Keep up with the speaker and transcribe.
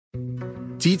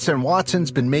Dietz and Watson's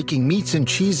been making meats and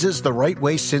cheeses the right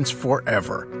way since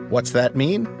forever. What's that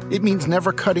mean? It means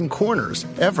never cutting corners,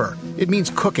 ever. It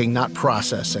means cooking, not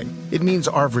processing. It means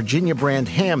our Virginia brand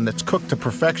ham that's cooked to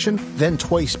perfection, then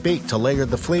twice baked to layer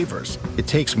the flavors. It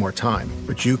takes more time,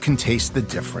 but you can taste the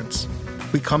difference.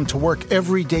 We come to work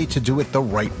every day to do it the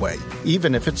right way,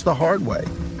 even if it's the hard way.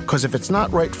 Because if it's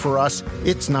not right for us,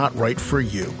 it's not right for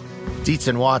you. Dietz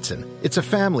and Watson, it's a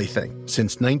family thing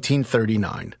since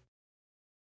 1939.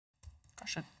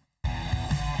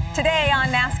 Today on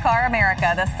NASCAR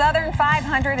America, the Southern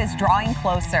 500 is drawing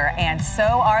closer, and so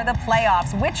are the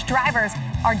playoffs. Which drivers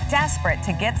are desperate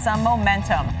to get some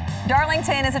momentum?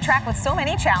 Darlington is a track with so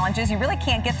many challenges, you really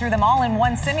can't get through them all in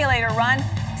one simulator run.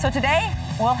 So today,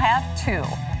 we'll have two.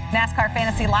 NASCAR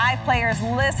Fantasy Live players,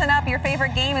 listen up. Your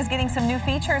favorite game is getting some new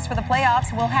features for the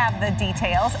playoffs. We'll have the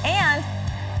details. And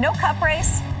no cup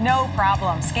race, no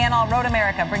problem. Scan All Road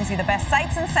America brings you the best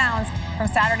sights and sounds from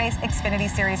Saturday's Xfinity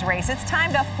Series race. It's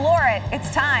time to floor it.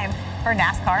 It's time for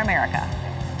NASCAR America.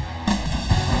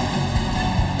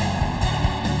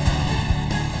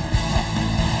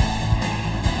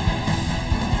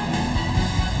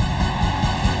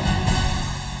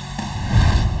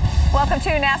 Welcome to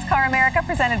NASCAR America,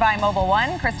 presented by Mobil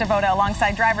 1. Chris Devoto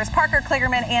alongside drivers Parker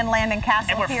Kligerman and Landon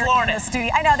Castle here in the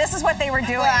studio. I know, this is what they were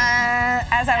doing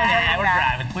as I was doing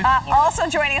that. Driving. Also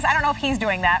joining us, I don't know if he's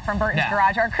doing that from Burton's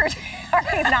Garage. Our crew, or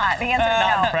he's not. The answer is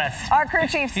no. Impressed. Our crew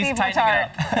chief, Steve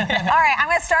Letarte. All right, I'm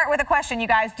going to start with a question, you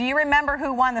guys. Do you remember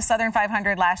who won the Southern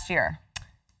 500 last year?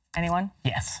 Anyone?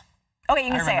 Yes. Okay,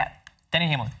 you can say it. Denny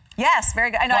Hamlin. Yes,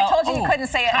 very good. I know, I told you you couldn't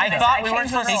say it. I thought we weren't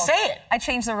supposed to say it. I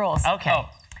changed the rules. Okay.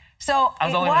 So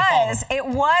it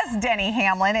was Denny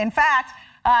Hamlin. In fact,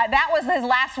 that was his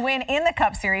last win in the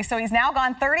Cup Series. So he's now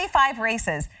gone 35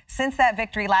 races since that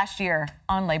victory last year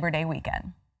on Labor Day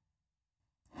weekend.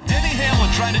 Denny Hamlin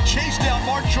trying to chase down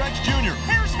Martin Truex Jr.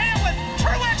 Here's Hamlin.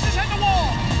 Truex is in the wall.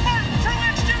 Martin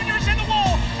Truex Jr. is in the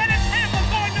wall. And it's Hamlin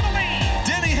going to the lead.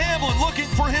 Denny Hamlin looking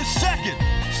for his second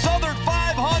Southern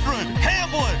 500.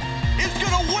 Hamlin is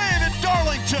going to win at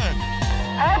Darlington.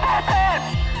 How about that?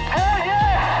 Oh,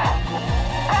 yeah.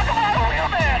 Talk about a real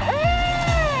man. Woo!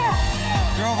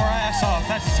 Drove our ass off.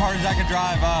 That's as hard as I could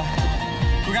drive.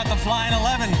 We got the flying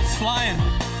 11. It's flying.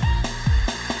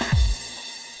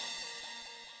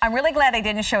 I'm really glad they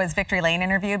didn't show his Victory Lane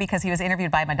interview because he was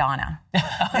interviewed by Madonna.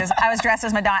 I was dressed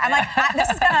as Madonna. I'm like, this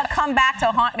is going to come back to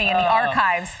haunt me in the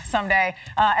archives someday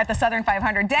at the Southern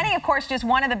 500. Denny, of course, just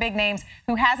one of the big names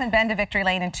who hasn't been to Victory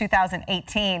Lane in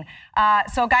 2018.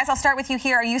 So, guys, I'll start with you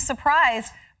here. Are you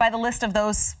surprised by the list of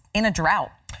those in a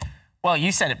drought? Well,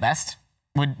 you said it best.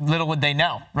 Little would they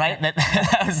know, right?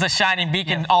 That was the shining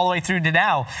beacon all the way through to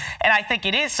now. And I think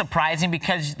it is surprising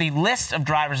because the list of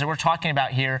drivers that we're talking about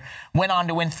here went on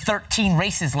to win 13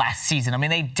 races last season. I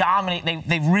mean, they dominate.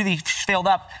 They really filled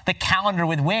up the calendar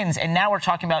with wins. And now we're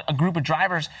talking about a group of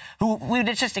drivers who we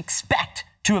would just expect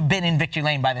to have been in Victory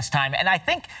Lane by this time. And I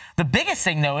think the biggest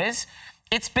thing, though, is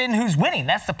it's been who's winning.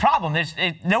 That's the problem.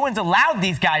 No one's allowed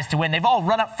these guys to win. They've all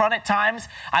run up front at times.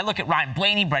 I look at Ryan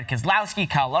Blaney, Brad Keselowski,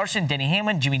 Kyle Larson, Denny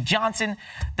Hamlin, Jimmy Johnson.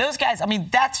 Those guys, I mean,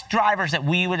 that's drivers that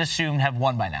we would assume have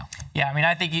won by now. Yeah, I mean,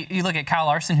 I think you look at Kyle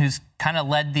Larson, who's kind of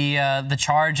led the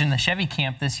charge in the Chevy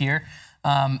camp this year.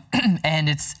 And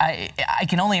I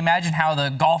can only imagine how the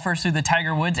golfers through the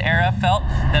Tiger Woods era felt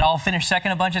that all finished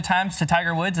second a bunch of times to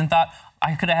Tiger Woods and thought,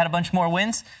 I could have had a bunch more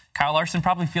wins. Kyle Larson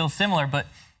probably feels similar, but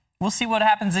we'll see what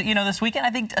happens, this weekend.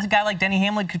 I think a guy like Denny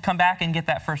Hamlin could come back and get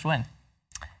that first win.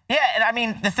 Yeah, and I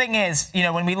mean, the thing is,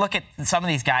 when we look at some of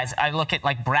these guys, I look at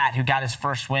like Brad, who got his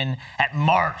first win at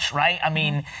March, right? I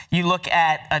mean, you look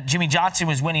at Jimmy Johnson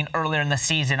was winning earlier in the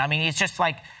season. I mean, it's just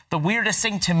like the weirdest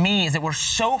thing to me is that we're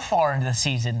so far into the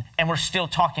season and we're still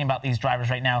talking about these drivers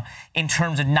right now in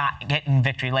terms of not getting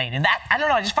Victory Lane. And that, I don't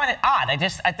know, I just find it odd.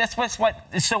 That's what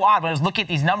is so odd. When I was looking at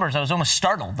these numbers, I was almost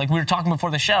startled. Like we were talking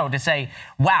before the show to say,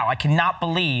 wow, I cannot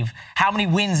believe how many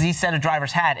wins these set of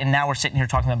drivers had. And now we're sitting here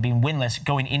talking about being winless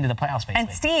going into the playoffs. Basically.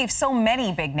 And Steve, so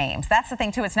many big names. That's the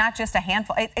thing too. It's not just a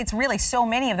handful. It's really so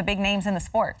many of the big names in the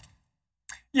sport.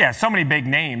 Yeah, so many big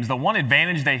names. The one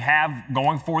advantage they have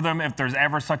going for them, if there's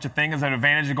ever such a thing as an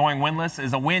advantage of going winless,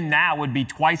 is a win now would be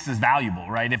twice as valuable,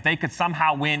 right? If they could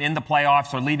somehow win in the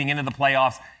playoffs or leading into the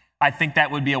playoffs, I think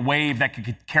that would be a wave that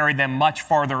could carry them much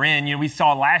farther in. We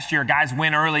saw last year guys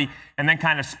win early and then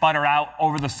kind of sputter out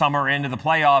over the summer into the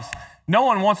playoffs. No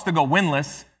one wants to go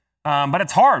winless, but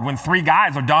it's hard when three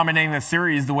guys are dominating the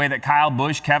series the way that Kyle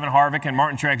Busch, Kevin Harvick, and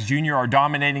Martin Truex Jr. are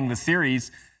dominating the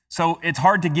series. So it's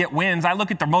hard to get wins. I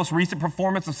look at the most recent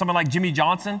performance of someone like Jimmy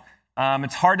Johnson.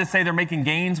 It's hard to say they're making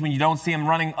gains when you don't see them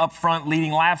running up front,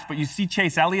 leading laps, but you see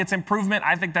Chase Elliott's improvement.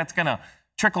 I think that's going to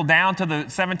trickle down to the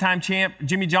 7-time champ,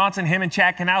 Jimmy Johnson. Him and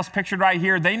Chad Knaus pictured right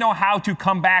here. They know how to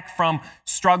come back from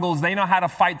struggles. They know how to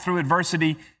fight through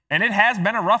adversity. And it has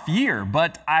been a rough year,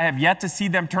 but I have yet to see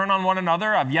them turn on one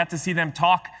another. I've yet to see them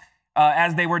talk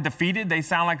as they were defeated. They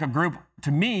sound like a group,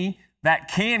 to me, that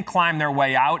can climb their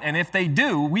way out. And if they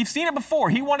do, we've seen it before.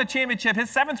 He won a championship. His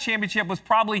 7th championship was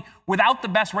probably without the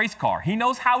best race car. He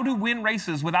knows how to win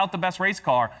races without the best race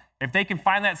car. If they can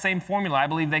find that same formula, I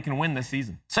believe they can win this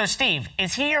season. So, Steve,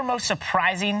 is he your most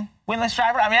surprising winless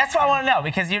driver? I mean, that's what I want to know,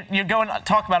 because you're going to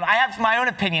talk about it. I have my own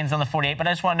opinions on the 48, but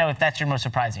I just want to know if that's your most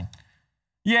surprising.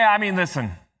 Yeah, I mean, listen,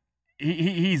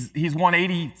 he's won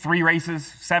 83 races,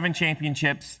 7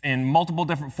 championships in multiple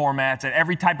different formats at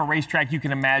every type of racetrack you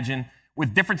can imagine,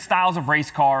 with different styles of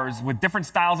race cars, with different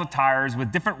styles of tires,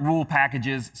 with different rule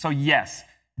packages. So, yes,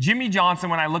 Jimmy Johnson,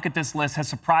 when I look at this list, has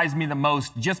surprised me the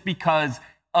most just because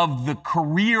of the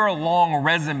career-long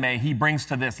resume he brings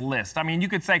to this list. I mean, you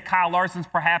could say Kyle Larson's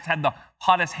perhaps had the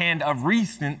hottest hand of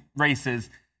recent races,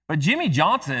 but Jimmy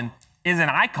Johnson is an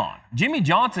icon. Jimmy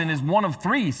Johnson is one of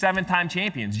 3 7-time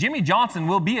champions. Jimmy Johnson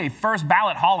will be a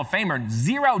first-ballot Hall of Famer,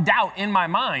 zero doubt in my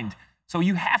mind. So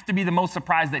you have to be the most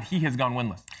surprised that he has gone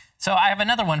winless. So I have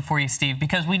another one for you, Steve,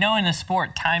 because we know in this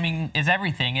sport timing is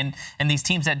everything, and these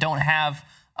teams that don't have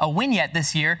a win yet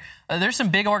this year, there's some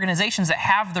big organizations that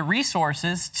have the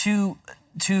resources to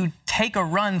take a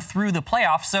run through the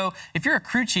playoffs. So if you're a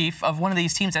crew chief of one of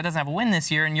these teams that doesn't have a win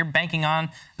this year and you're banking on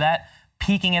that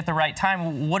peaking at the right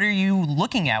time, what are you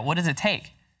looking at? What does it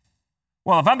take?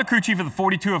 Well, if I'm the crew chief of the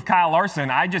 42 of Kyle Larson,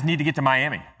 I just need to get to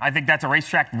Miami. I think that's a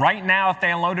racetrack right now. If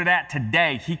they unloaded that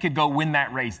today, he could go win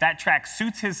that race. That track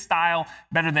suits his style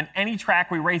better than any track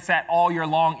we race at all year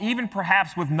long. Even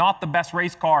perhaps with not the best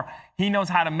race car, he knows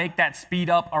how to make that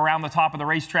speed up around the top of the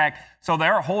racetrack. So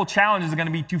their whole challenge is going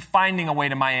to be to finding a way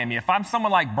to Miami. If I'm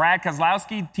someone like Brad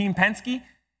Keselowski, Team Penske,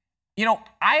 you know,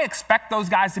 I expect those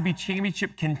guys to be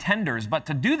championship contenders, but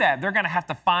to do that, they're going to have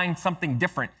to find something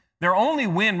different. Their only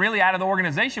win really out of the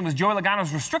organization was Joey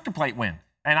Logano's restrictor plate win.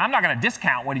 And I'm not going to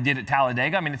discount what he did at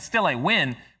Talladega. I mean, it's still a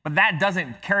win, but that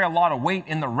doesn't carry a lot of weight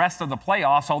in the rest of the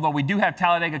playoffs. Although we do have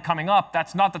Talladega coming up,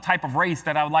 that's not the type of race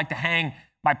that I would like to hang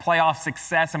my playoff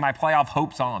success and my playoff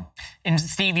hopes on. And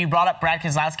Steve, you brought up Brad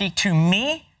Keselowski. To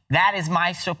me, that is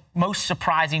my most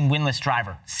surprising winless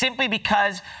driver, simply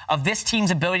because of this team's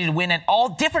ability to win at all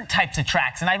different types of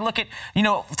tracks. And I look at, you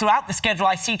know, throughout the schedule,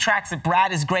 I see tracks that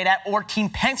Brad is great at or Team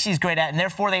Penske is great at, and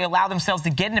therefore they allow themselves to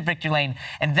get into victory lane.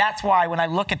 And that's why when I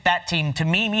look at that team, to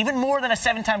me, even more than a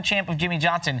 7-time champ of Jimmy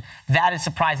Johnson, that is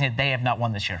surprising that they have not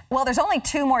won this year. Well, there's only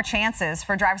 2 more chances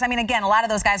for drivers. I mean, again, a lot of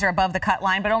those guys are above the cut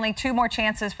line, but only 2 more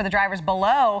chances for the drivers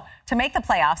below to make the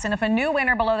playoffs. And if a new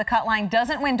winner below the cut line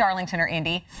doesn't win Darlington or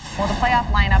Indy, well, the playoff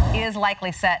lineup is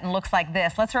likely set and looks like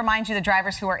this. Let's remind you the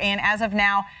drivers who are in. As of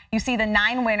now, you see the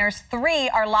 9 winners. 3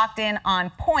 are locked in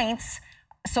on points.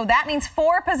 So that means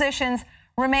 4 positions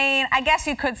remain, I guess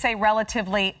you could say,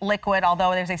 relatively liquid,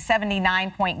 although there's a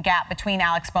 79-point gap between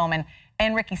Alex Bowman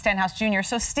and Ricky Stenhouse Jr.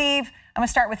 So, Steve, I'm going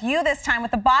to start with you this time. With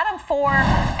the bottom 4,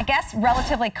 I guess,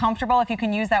 relatively comfortable, if you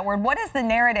can use that word. What is the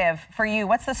narrative for you?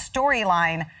 What's the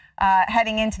storyline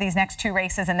heading into these next 2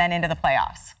 races and then into the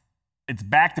playoffs? It's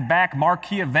back-to-back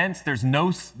marquee events. There's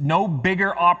no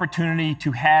bigger opportunity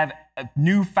to have a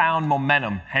newfound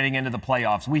momentum heading into the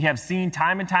playoffs. We have seen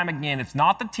time and time again, it's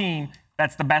not the team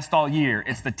that's the best all year.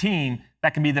 It's the team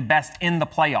that can be the best in the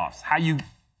playoffs. How you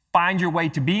find your way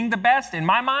to being the best, in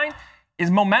my mind,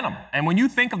 is momentum. And when you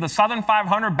think of the Southern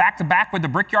 500 back-to-back with the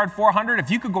Brickyard 400,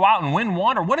 if you could go out and win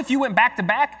one, or what if you went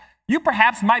back-to-back, you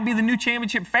perhaps might be the new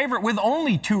championship favorite with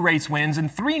only 2 race wins,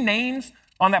 and 3 names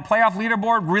on that playoff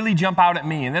leaderboard really jump out at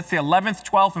me. And that's the 11th,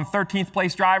 12th, and 13th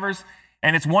place drivers.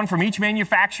 And it's 1 from each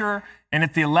manufacturer. And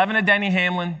it's the 11 of Denny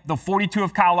Hamlin, the 42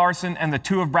 of Kyle Larson, and the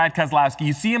 2 of Brad Keselowski.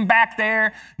 You see him back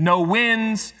there, no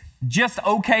wins, just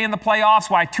okay in the playoffs.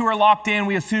 Why 2 are locked in.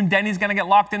 We assume Denny's going to get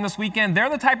locked in this weekend. They're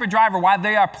the type of driver, while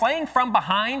they are playing from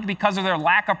behind because of their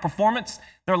lack of performance,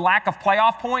 their lack of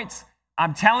playoff points,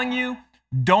 I'm telling you,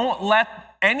 don't let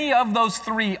any of those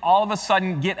 3 all of a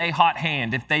sudden get a hot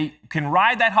hand. If they can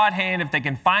ride that hot hand, if they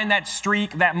can find that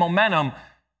streak, that momentum,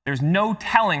 there's no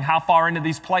telling how far into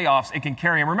these playoffs it can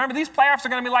carry. And remember, these playoffs are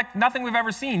going to be like nothing we've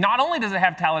ever seen. Not only does it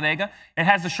have Talladega, it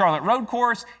has the Charlotte Road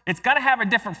Course. It's going to have a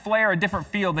different flair, a different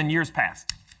feel than years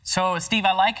past. So, Steve,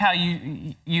 I like how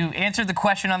you answered the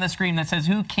question on the screen that says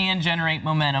who can generate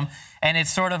momentum. And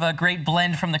it's sort of a great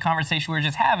blend from the conversation we were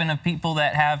just having of people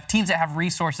that have teams that have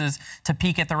resources to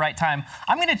peak at the right time.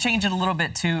 I'm going to change it a little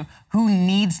bit to who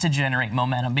needs to generate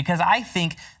momentum, because I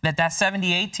think that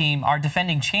 78 team, our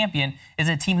defending champion, is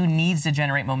a team who needs to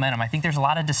generate momentum. I think there's a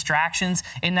lot of distractions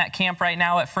in that camp right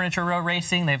now at Furniture Row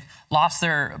Racing. They've lost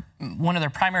one of their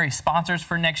primary sponsors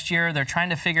for next year. They're trying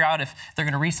to figure out if they're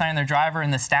going to re-sign their driver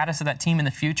and the status of that team in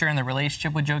the future and the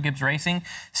relationship with Joe Gibbs Racing.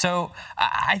 So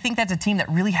I think that's a team that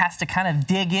really has to kind of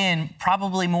dig in,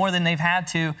 probably more than they've had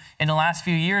to in the last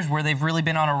few years where they've really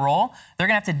been on a roll. They're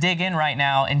going to have to dig in right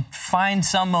now and find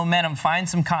some momentum, find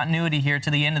some continuity here to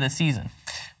the end of the season.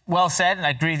 Well said, and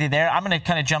I agree with you there. I'm going to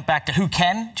kind of jump back to who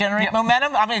can generate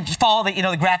momentum. I'm going to just follow the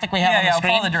graphic we have on the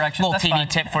screen. Follow the directions. Little TV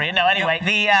tip for you. No, anyway,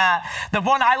 the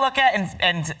one I look at,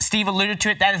 and Steve alluded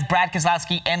to it, that is Brad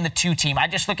Keselowski and the 2 team. I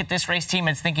just look at this race team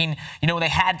as thinking, they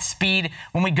had speed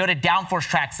when we go to downforce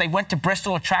tracks. They went to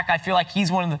Bristol, a track I feel like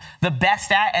he's one of the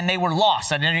best at, and they were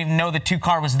lost. I didn't even know the 2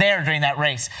 car was there during that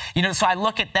race. So I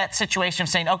look at that situation of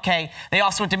saying, okay, they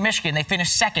also went to Michigan. They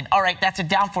finished second. All right, that's a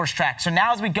downforce track. So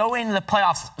now as we go into the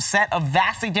playoffs, set of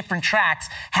vastly different tracks,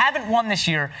 haven't won this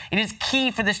year. It is key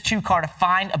for this 2 car to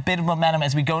find a bit of momentum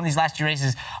as we go in these last 2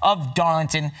 races of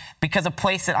Darlington, because a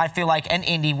place that I feel like, and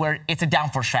Indy, where it's a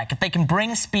downforce track. If they can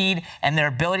bring speed and their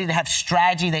ability to have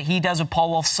strategy that he does with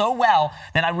Paul Wolfe so well,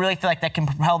 then I really feel like that can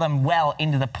propel them well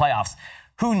into the playoffs.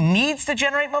 Who needs to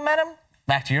generate momentum?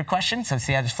 Back to your question, so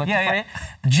see I just flipped it for you.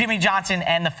 Jimmy Johnson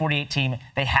and the 48 team,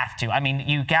 they have to. I mean,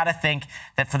 you got to think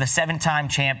that for the 7-time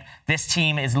champ, this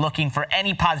team is looking for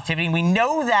any positivity. We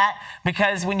know that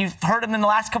because when you've heard them in the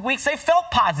last couple weeks, they felt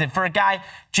positive for a guy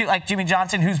like Jimmy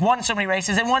Johnson, who's won so many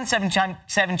races and won 7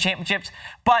 championships,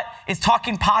 but is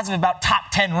talking positive about top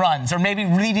 10 runs or maybe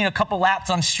leading a couple laps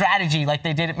on strategy like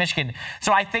they did at Michigan.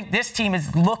 So I think this team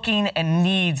is looking and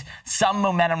needs some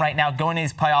momentum right now going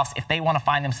into these playoffs if they want to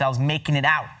find themselves making it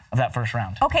out of that first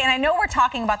round. Okay, and I know we're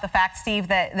talking about the fact, Steve,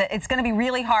 that it's going to be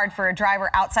really hard for a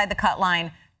driver outside the cut line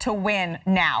to win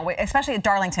now, especially at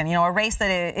Darlington, a race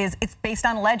that it's based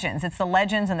on legends. It's the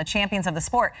legends and the champions of the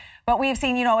sport. But we've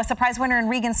seen, a surprise winner in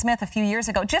Regan Smith a few years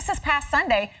ago. Just this past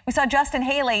Sunday, we saw Justin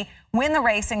Haley win the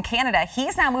race in Canada.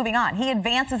 He's now moving on. He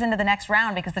advances into the next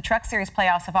round because the Truck Series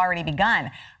playoffs have already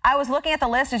begun. I was looking at the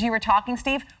list as you were talking,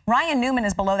 Steve. Ryan Newman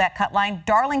is below that cut line.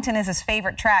 Darlington is his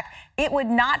favorite track. It would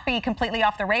not be completely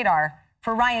off the radar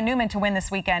for Ryan Newman to win this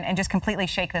weekend and just completely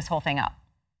shake this whole thing up.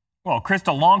 Well,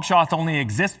 Krista, long shots only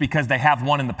exist because they have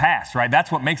won in the past, right?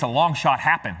 That's what makes a long shot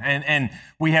happen. And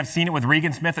we have seen it with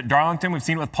Regan Smith at Darlington. We've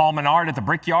seen it with Paul Menard at the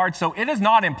Brickyard. So it is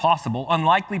not impossible.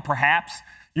 Unlikely, perhaps.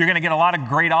 You're going to get a lot of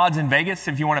great odds in Vegas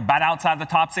if you want to bet outside the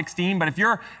top 16. But if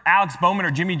you're Alex Bowman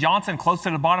or Jimmy Johnson close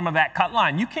to the bottom of that cut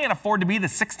line, you can't afford to be the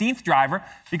 16th driver,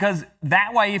 because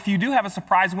that way, if you do have a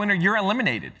surprise winner, you're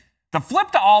eliminated. The flip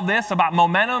to all this about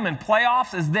momentum and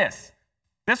playoffs is this.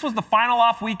 This was the final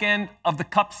off weekend of the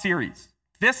Cup Series.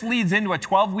 This leads into a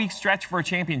 12-week stretch for a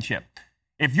championship.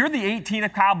 If you're the 18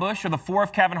 of Kyle Busch or the 4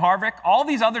 of Kevin Harvick, all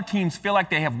these other teams feel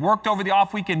like they have worked over the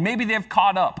off weekend. Maybe they've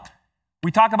caught up. We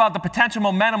talk about the potential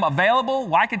momentum available.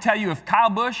 Well, I can tell you if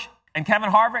Kyle Busch and Kevin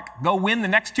Harvick go win the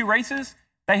next 2 races,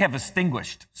 they have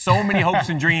extinguished so many hopes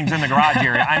and dreams in the garage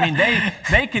area. I mean,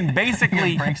 they can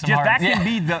basically that can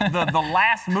be the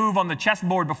last move on the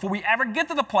chessboard before we ever get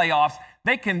to the playoffs.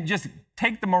 They can just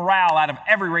take the morale out of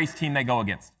every race team they go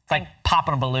against. It's like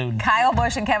popping a balloon. Kyle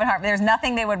Busch and Kevin Harvick, there's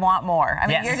nothing they would want more. I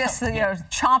mean, You're just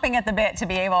chomping at the bit to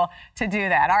be able to do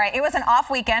that. All right, it was an off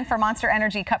weekend for Monster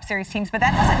Energy Cup Series teams, but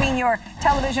that doesn't mean your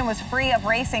television was free of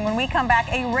racing. When we come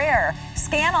back, a rare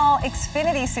Scanall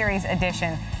Xfinity Series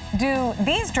edition. Do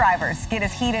these drivers get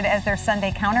as heated as their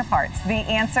Sunday counterparts? The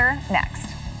answer next.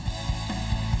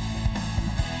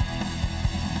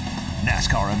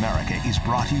 NASCAR America is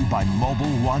brought to you by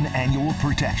Mobil 1 Annual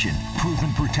Protection.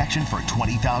 Proven protection for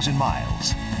 20,000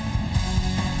 miles.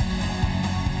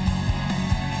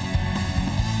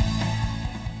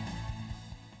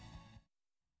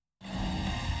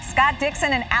 Scott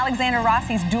Dixon and Alexander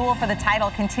Rossi's duel for the title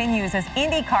continues as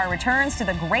IndyCar returns to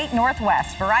the Great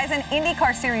Northwest. Verizon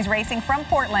IndyCar Series racing from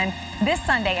Portland this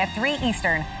Sunday at 3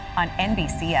 Eastern on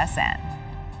NBCSN.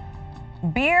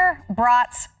 Beer,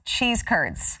 brats, cheese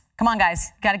curds. Come on,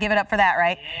 guys. Got to give it up for that,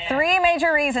 right? Yeah. 3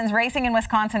 major reasons racing in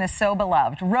Wisconsin is so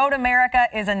beloved. Road America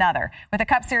is another. With the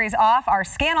Cup Series off, our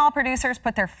Scanall producers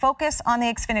put their focus on the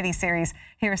Xfinity Series.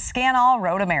 Here's Scanall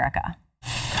Road America.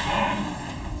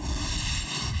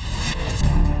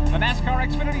 The NASCAR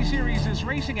Xfinity Series is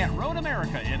racing at Road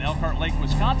America in Elkhart Lake,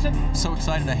 Wisconsin. So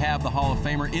excited to have the Hall of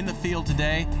Famer in the field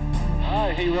today. All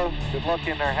right, Hero. Good luck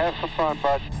in there. Have some fun,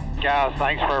 bud. Guys,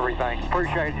 thanks for everything.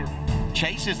 Appreciate you.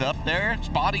 Chase is up there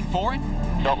spotting for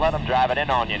him. Don't let them drive it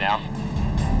in on you now.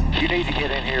 You need to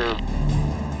get in here.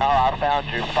 Oh, I found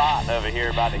your spot over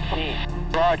here by the key.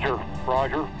 Roger.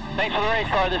 Thanks for the race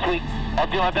car this week. I'll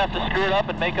do my best to screw it up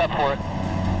and make up for it.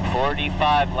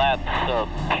 45 laps of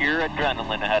pure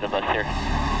adrenaline ahead of us here.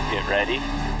 Get ready.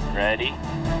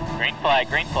 Green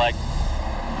flag.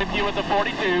 With you with the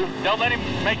 42. Don't let him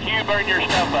make you burn your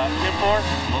stuff up.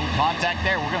 10-4. Little contact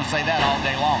there. We're going to say that all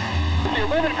day long. Does your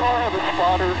living car have a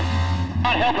spotter?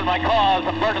 Not helping my cause.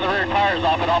 I'm burning the rear tires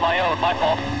off it on my own. My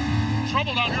fault.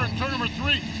 Trouble down here in turn number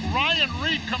 3. Ryan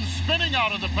Reed comes spinning out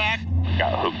of the back.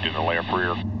 Got hooked in the left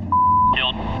rear.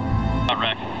 Killed. Not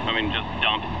wrecked. Just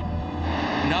dumped.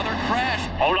 Another crash.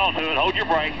 Hold on to it. Hold your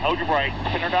brake.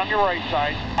 Spin her down your right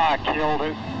side. I killed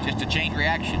it. Just a chain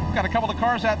reaction. Got a couple of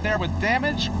cars out there with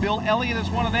damage. Bill Elliott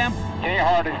is one of them. Can't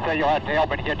hardly say you'll have to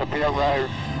help me to get to pit road.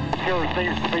 Sure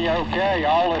seems to be okay.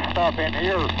 All this stuff in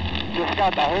here just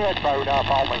got the hood bowed up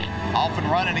on me. Off and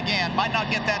running again. Might not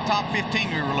get that top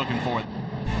 15 we were looking for.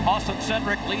 Austin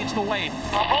Cindric leads the way.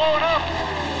 I'm blowing up.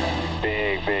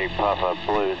 Big puff of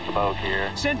blue smoke here.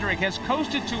 Cindric has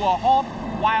coasted to a halt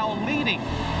while leading.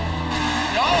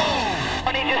 No!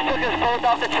 He just took us both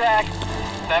off the track.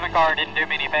 7 car didn't do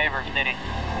me any favors, did he?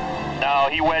 No,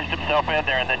 he wedged himself in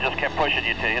there and then just kept pushing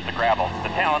you to hit the gravel.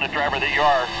 The talented driver that you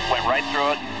are went right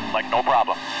through it like no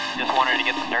problem. Just wanted to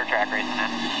get some dirt track racing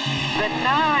in. The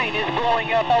 9 is blowing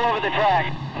up all over the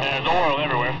track. There's oil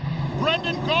everywhere.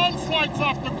 Brendan Gaughan slides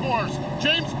off the course.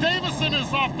 James Davison is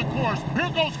off the course.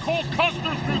 Here goes Cole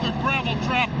Custer through the gravel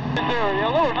trap. Is there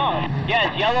yellow or not?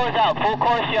 Yes, yellow is out. Full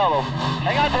course yellow.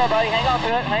 Hang on to it, buddy. Hang on to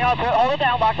it. Hold it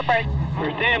down. Lock the brake.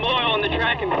 There's damn oil on the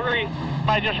track in 3.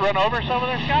 I just run over some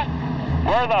of there, Scott?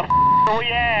 Where the are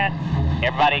we at?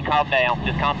 Everybody calm down.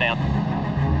 Just calm down.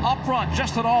 Up front,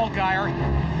 Justin Allgaier.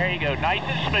 There you go. Nice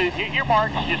and smooth. Hit your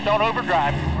marks. Just don't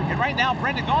overdrive. And right now,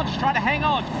 Brendan Gaughan just trying to hang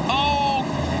on. Oh,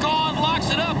 Gaughan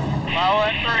locks it up. Follow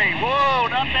at 3. Whoa,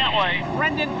 not that way.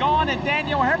 Brendan Gaughan and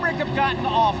Daniel Hemrick have gotten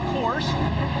off course.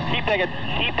 Keep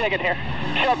digging here.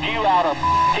 Shoved you out of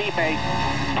teammate.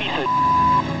 Piece of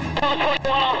 21,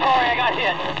 I'm sorry, I got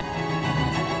hit.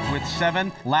 With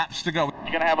 7 laps to go.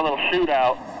 You're going to have a little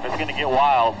shootout. It's going to get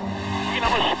wild. I'm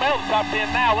going to smell the top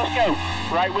 10 now. Let's go.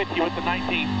 Right with you with the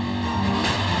 19.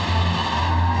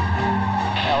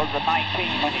 That was the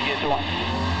 19 when you get to one.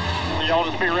 Y'all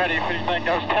just be ready if anything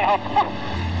goes down.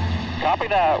 Copy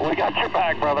that. We got your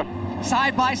back, brother.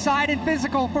 Side by side and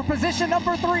physical for position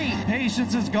number 3.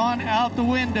 Patience has gone out the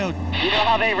window. You know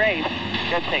how they race.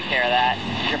 Go take care of that.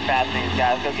 You're fast, these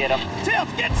guys. Go get them. Tiff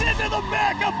gets into the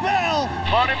back of Bell.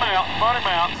 Run him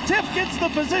out. Tiff gets the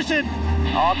position.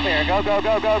 All clear. Go.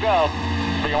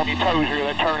 Be on your toes here.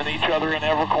 They're turning each other in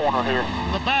every corner here.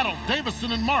 The battle,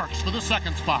 Davison and Marks for the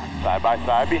second spot. Side by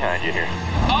side behind you here.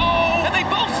 Oh, and they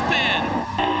both spin.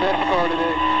 Best car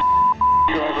today.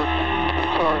 Driver.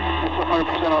 Sorry, it's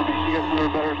 100% on me. You guys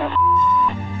are better than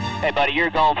that. Hey, buddy,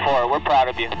 you're going for it. We're proud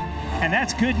of you. And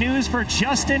that's good news for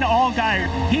Justin Allgaier.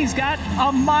 He's got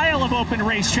a mile of open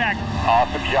racetrack.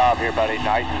 Awesome job here, buddy.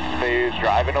 Nice and smooth.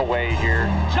 Driving away here.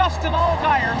 Justin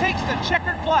Allgaier takes the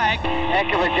checkered flag.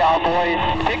 Heck of a job, boys.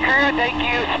 Pit crew, thank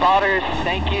you. Spotters,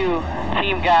 thank you.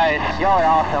 Team guys, y'all are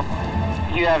awesome.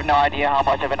 You have no idea how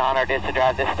much of an honor it is to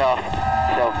drive this stuff.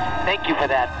 So, thank you for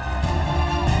that.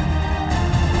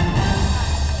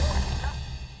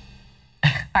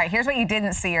 All right, here's what you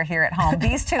didn't see or hear at home.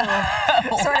 These two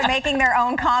sort of making their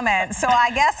own comments. So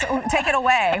I guess take it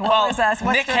away. What's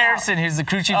Nick Harrison, who's the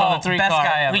crew chief on the 3 best car.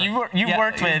 guy ever. You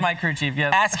worked with my crew chief.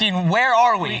 Yes. Asking where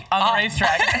are we on the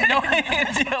racetrack? No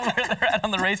idea where they're at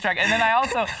on the racetrack. And then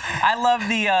I love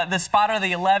the spotter of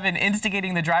the 11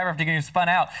 instigating the driver after getting spun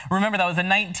out. Remember that was a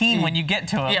 19 when you get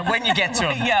to him. Yeah, when you get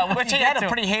to him. Yeah, which he had a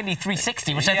pretty handy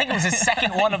 360, which I think was his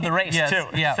second one of the race too.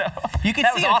 Yeah, so,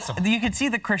 that was awesome. You could see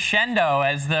the crescendo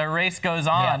as the race goes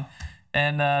on.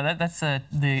 And that's the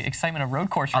excitement of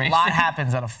road course racing. A lot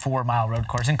happens on a 4-mile road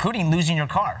course, including losing your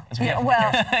car.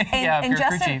 And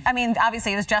Justin, I mean,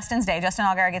 obviously it was Justin's day. Justin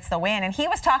Allgaier gets the win. And he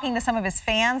was talking to some of his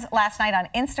fans last night on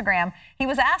Instagram. He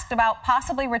was asked about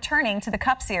possibly returning to the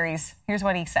Cup Series. Here's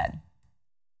what he said.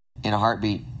 In a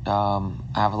heartbeat. I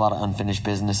have a lot of unfinished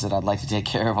business that I'd like to take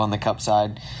care of on the Cup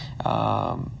side.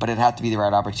 But it'd have to be the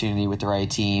right opportunity with the right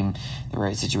team, the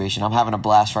right situation. I'm having a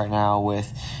blast right now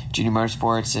with Junior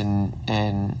Motorsports,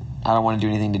 and I don't want to do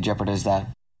anything to jeopardize that.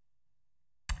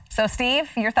 So, Steve,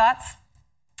 your thoughts?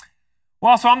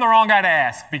 Well, so I'm the wrong guy to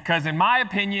ask, because in my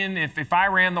opinion, if I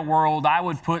ran the world, I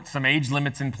would put some age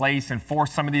limits in place and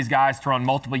force some of these guys to run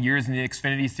multiple years in the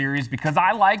Xfinity Series, because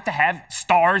I like to have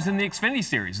stars in the Xfinity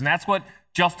Series. And that's what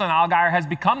Justin Allgaier has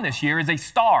become this year is a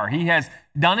star. He has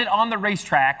done it on the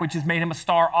racetrack, which has made him a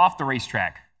star off the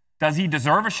racetrack. Does he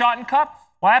deserve a shot in Cup?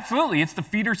 Well, absolutely. It's the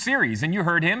feeder series, and you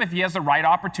heard him. If he has the right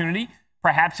opportunity,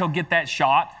 perhaps he'll get that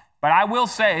shot. But I will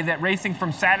say that racing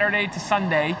from Saturday to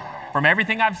Sunday, from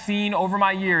everything I've seen over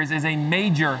my years, is a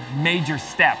major, major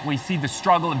step. We see the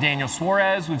struggle of Daniel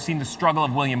Suarez. We've seen the struggle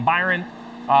of William Byron.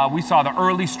 We saw the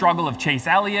early struggle of Chase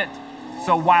Elliott.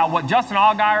 So while what Justin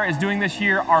Allgaier is doing this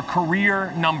year are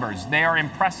career numbers, they are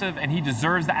impressive, and he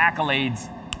deserves the accolades.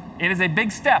 It is a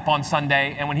big step on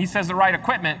Sunday, and when he says the right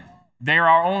equipment, there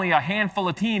are only a handful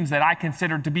of teams that I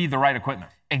consider to be the right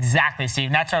equipment. Exactly, Steve.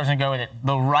 And that's where I was going to go with it.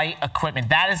 The right equipment.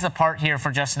 That is the part here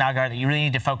for Justin Allgaier that you really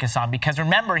need to focus on. Because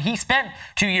remember, he spent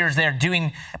 2 years there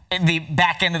doing the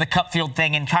back end of the Cup field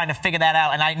thing and trying to figure that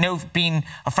out. And I know, being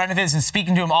a friend of his and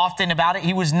speaking to him often about it,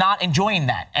 he was not enjoying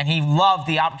that. And he loved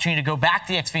the opportunity to go back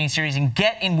to the Xfinity Series and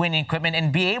get in winning equipment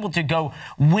and be able to go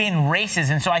win races.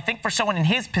 And so I think for someone in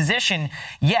his position,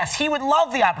 yes, he would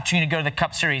love the opportunity to go to the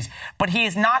Cup Series. But he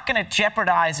is not going to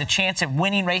jeopardize a chance at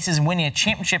winning races and winning a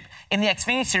championship in the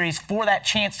Xfinity Series for that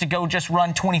chance to go just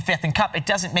run 25th in Cup. It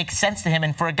doesn't make sense to him.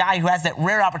 And for a guy who has that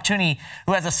rare opportunity,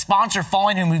 who has a sponsor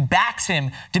following him, who backs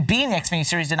him to be in the Xfinity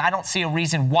Series, then I don't see a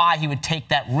reason why he would take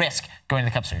that risk going to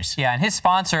the Cup Series. Yeah, and his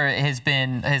sponsor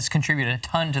has contributed a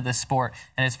ton to this sport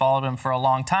and has followed him for a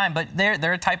long time. But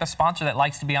they're a type of sponsor that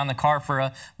likes to be on the car for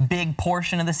a big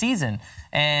portion of the season.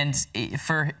 And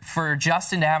for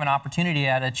Justin to have an opportunity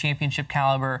at a championship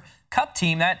caliber Cup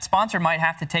team, that sponsor might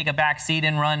have to take a back seat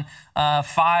and run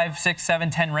 5, 6, 7,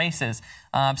 10 races.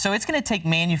 So it's going to take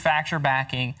manufacturer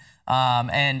backing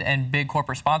and big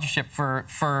corporate sponsorship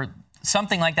for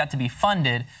something like that to be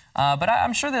funded. But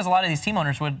I'm sure there's a lot of these team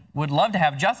owners would love to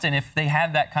have Justin if they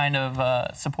had that kind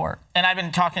of support. And I've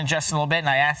been talking to Justin a little bit, and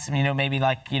I asked him, maybe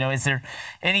is there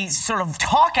any sort of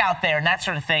talk out there and that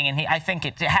sort of thing? And I think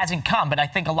it hasn't come, but I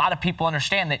think a lot of people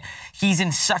understand that he's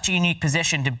in such a unique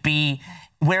position to be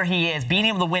where he is, being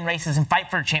able to win races and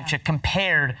fight for a championship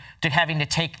compared to having to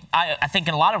take, I think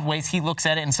in a lot of ways he looks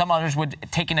at it, and some others would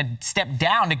taking a step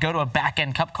down to go to a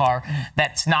back-end Cup car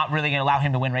that's not really going to allow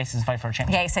him to win races and fight for a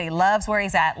championship. Yeah, he said he loves where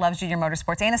he's at, loves Junior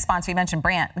Motorsports, and a sponsor. You mentioned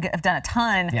Brandt, have done a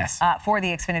ton for the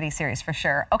Xfinity Series for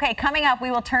sure. Okay, coming up, we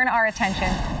will turn our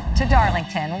attention to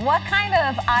Darlington. What kind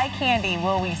of eye candy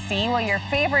will we see? Will your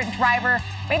favorite driver,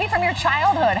 maybe from your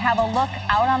childhood, have a look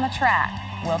out on the track?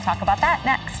 We'll talk about that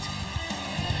next.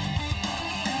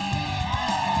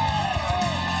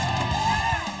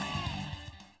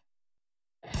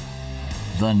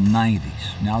 The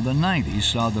 90s. Now, the 90s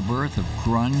saw the birth of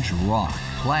grunge rock.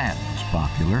 Plaid was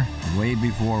popular way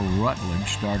before Rutledge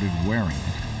started wearing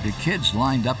it. The kids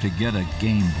lined up to get a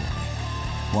Game Boy,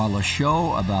 while a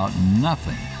show about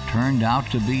nothing turned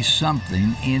out to be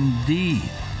something indeed.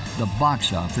 The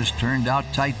box office turned out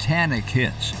Titanic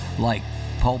hits like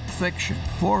Pulp Fiction,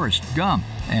 Forrest Gump,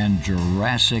 and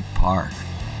Jurassic Park.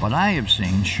 But I have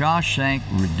seen Shawshank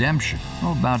Redemption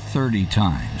about 30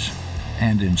 times.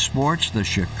 And in sports, the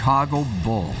Chicago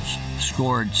Bulls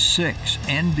scored 6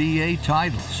 NBA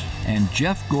titles, and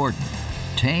Jeff Gordon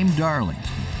tamed Darlington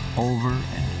over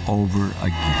and over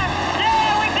again.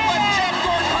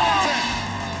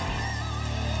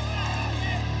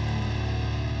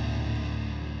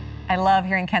 I love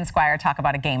hearing Ken Squire talk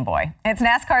about a Game Boy. It's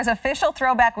NASCAR's official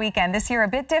throwback weekend. This year, a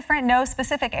bit different. No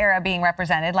specific era being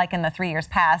represented like in the 3 years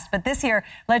past. But this year,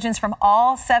 legends from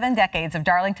all 7 decades of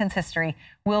Darlington's history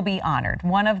will be honored.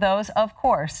 One of those, of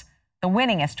course, the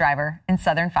winningest driver in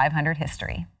Southern 500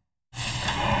 history.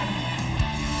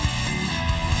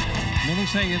 Many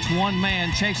say it's one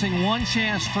man chasing one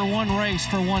chance for one race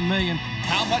for $1 million.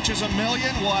 How much is $1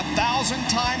 million? Well, 1,000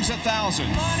 times 1,000.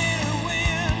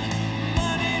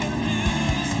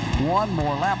 One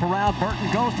more lap around. Burton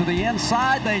goes to the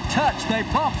inside. They touch. They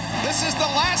bump. This is the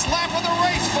last lap of the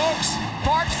race, folks.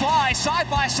 Sparks fly side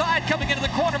by side coming into the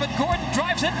corner, but Gordon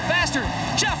drives it faster.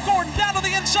 Jeff Gordon down to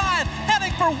the inside, heading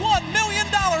for $1 million.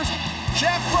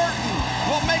 Jeff Burton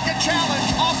will make a challenge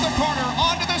off the corner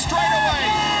onto the straightaway.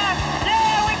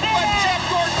 Yeah, we did but it. Jeff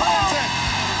Gordon wins it.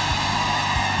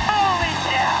 Holy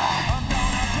cow.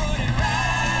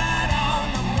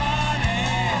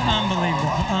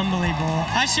 Unbelievable.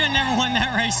 I should have never won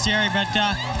that race, Jerry, but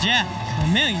Jeff,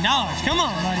 $1 million. Come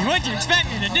on, buddy. What'd you expect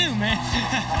me to do, man?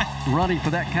 Running for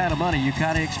that kind of money, you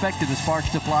kind of expected the sparks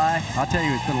to fly. I'll tell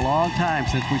you, it's been a long time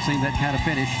since we've seen that kind of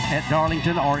finish at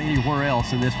Darlington or anywhere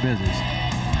else in this business.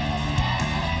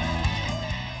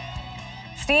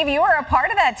 Steve, you were a part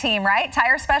of that team, right?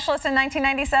 Tire specialist in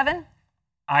 1997?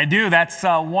 I do. That's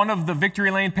one of the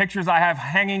Victory Lane pictures I have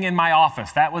hanging in my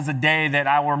office. That was a day that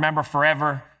I will remember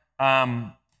forever.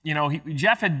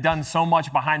 Jeff had done so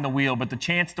much behind the wheel, but the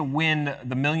chance to win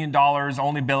the $1 million,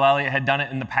 only Bill Elliott had done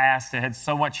it in the past. It had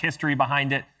so much history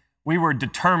behind it. We were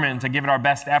determined to give it our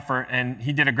best effort, and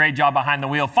he did a great job behind the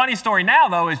wheel. Funny story now,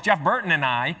 though, is Jeff Burton and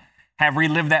I have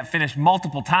relived that finish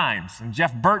multiple times. And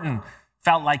Jeff Burton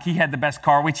felt like he had the best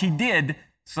car, which he did.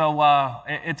 So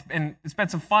it's been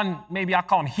some fun, maybe I'll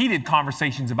call them heated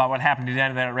conversations about what happened at the end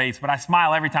of that race, but I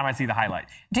smile every time I see the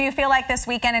highlights. Do you feel like this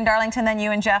weekend in Darlington, then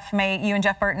you and Jeff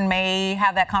Burton may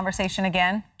have that conversation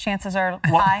again? Chances are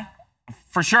high?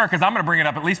 For sure, because I'm going to bring it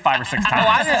up at least 5 or 6 times. Well,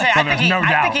 I was going to say, so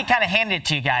I think he kind of handed it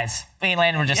to you guys. Me and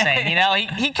Landon were just saying,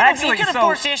 he could have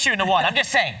forced the issue into one. I'm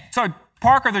just saying. So,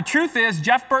 Parker, the truth is,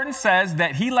 Jeff Burton says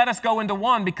that he let us go into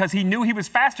one because he knew he was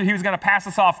faster. He was going to pass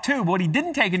us off two. But what he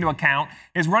didn't take into account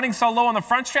is running so low on the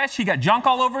front stretch, he got junk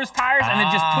all over his tires and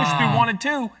then just pushed through 1 and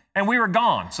 2, and we were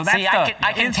gone. So that's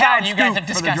I can tell you guys have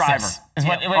discussed this. Is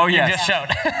what you just showed.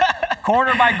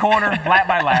 Corner by corner, lap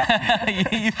by lap.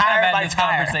 You've had this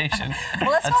conversation.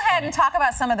 Well, let's go ahead and talk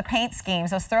about some of the paint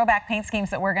schemes, those throwback paint schemes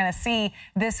that we're going to see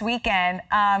this weekend.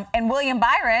 And William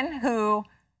Byron, who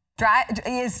drives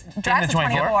the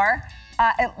 24,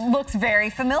 it looks very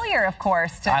familiar, of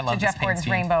course, to Jeff Gordon's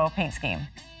rainbow paint scheme.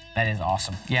 That is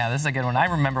awesome. Yeah, this is a good one. I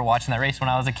remember watching that race when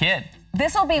I was a kid.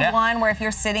 This will be one where if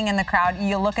you're sitting in the crowd,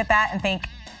 you look at that and think,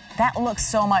 that looks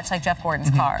so much like Jeff Gordon's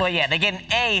car. Well, yeah, they get an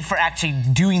A for actually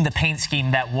doing the paint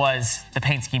scheme that was the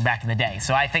paint scheme back in the day.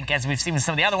 So I think, as we've seen with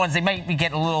some of the other ones, they might be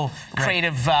getting a little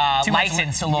creative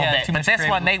license a little bit. But this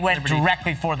one, they went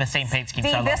directly for the same paint scheme.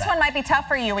 Steve, this one might be tough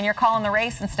for you when you're calling the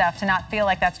race and stuff to not feel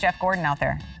like that's Jeff Gordon out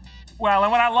there. Well,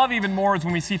 and what I love even more is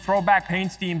when we see throwback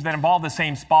paint schemes that involve the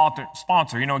same sponsor.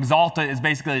 Exalta is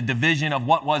basically a division of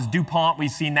what was DuPont.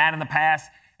 We've seen that in the past.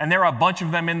 And there are a bunch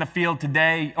of them in the field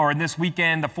today or this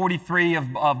weekend. The 43 of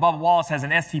Bubba Wallace has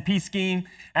an STP scheme.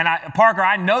 And Parker,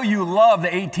 I know you love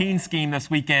the 18 scheme this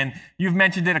weekend. You've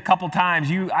mentioned it a couple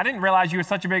times. I didn't realize you were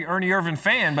such a big Ernie Irvan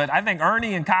fan, but I think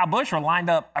Ernie and Kyle Busch are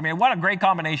lined up. I mean, what a great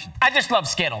combination. I just love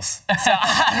Skittles. So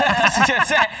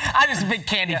I'm just a big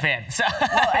candy fan. So.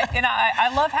 Well,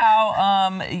 I love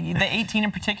how the 18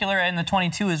 in particular and the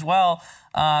 22 as well,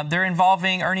 they're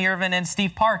involving Ernie Irvan and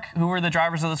Steve Park, who were the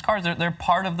drivers of those cars. They're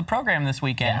part of the program this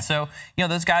weekend. Yeah. So,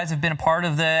 those guys have been a part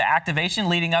of the activation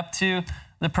leading up to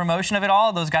the promotion of it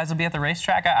all. Those guys will be at the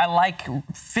racetrack. I like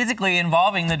physically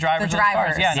involving the drivers of those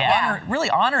cars. Yeah.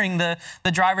 Really honoring the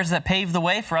drivers that paved the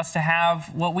way for us to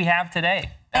have what we have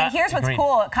today. And here's what's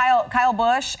cool. Kyle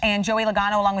Busch and Joey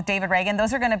Logano, along with David Reagan,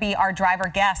 those are going to be our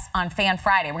driver guests on Fan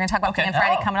Friday. We're going to talk about Fan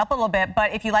Friday coming up a little bit,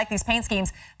 but if you like these paint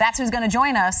schemes, that's who's going to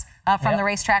join us from the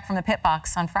racetrack, from the pit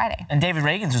box on Friday. And David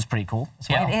Reagan's was pretty cool as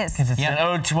well. It is. Because it's an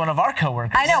ode to one of our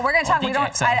coworkers. I know. We're going to talk.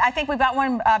 I think we've got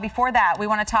one before that. We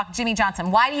want to talk Jimmie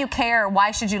Johnson. Why do you care?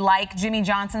 Why should you like Jimmie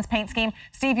Johnson's paint scheme?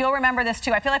 Steve, you'll remember this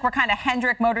too. I feel like we're kind of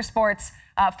Hendrick Motorsports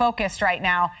focused right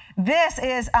now. This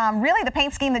is really the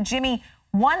paint scheme that Jimmie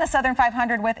won the Southern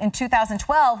 500 with in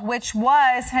 2012, which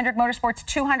was Hendrick Motorsports'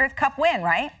 200th Cup win,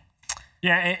 right?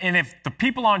 Yeah, and if the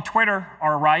people on Twitter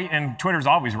are right, and Twitter's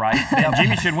always right, then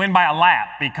Jimmie should win by a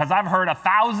lap, because I've heard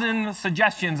 1,000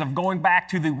 suggestions of going back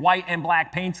to the white and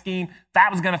black paint scheme.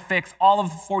 That was going to fix all of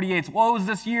the 48's woes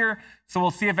this year, so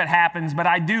we'll see if it happens. But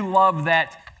I do love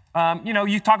that,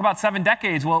 you talk about 7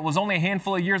 decades. Well, it was only a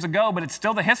handful of years ago, but it's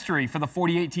still the history for the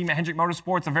 48 team at Hendrick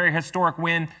Motorsports, a very historic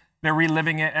win. They're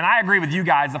reliving it. And I agree with you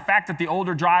guys. The fact that the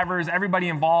older drivers, everybody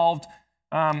involved,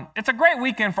 it's a great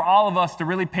weekend for all of us to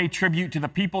really pay tribute to the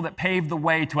people that paved the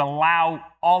way to allow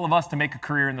all of us to make a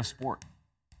career in the sport.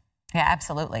 Yeah,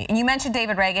 absolutely. And you mentioned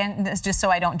David Reagan, just so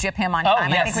I don't gyp him on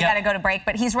time. I think we got to go to break.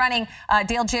 But he's running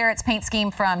Dale Jarrett's paint scheme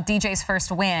from DJ's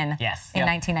first win in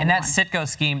 1991. And that Citgo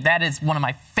scheme, that is one of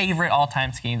my favorite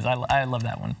all-time schemes. I love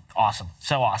that one. Awesome.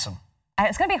 So awesome.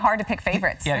 It's going to be hard to pick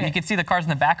favorites. Yeah, you can see the cars in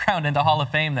the background in the Hall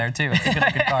of Fame there, too. It's a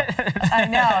good car. I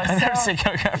know. So,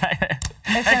 right there.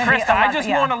 Hey, Krista, I just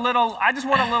want a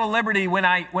little liberty when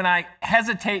I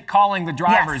hesitate calling the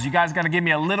drivers. Yes. You guys got to give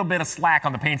me a little bit of slack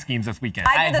on the paint schemes this weekend.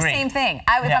 I do the same thing.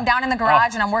 If I'm down in the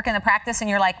garage and I'm working the practice and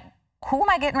you're like, who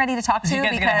am I getting ready to talk to? You guys are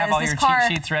going to have all your cheat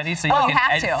sheets ready so you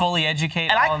can fully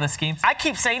educate all of the schemes? I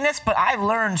keep saying this, but I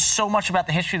learned so much about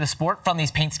the history of the sport from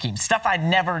these paint schemes. Stuff I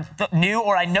never knew,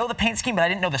 or I know the paint scheme, but I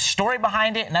didn't know the story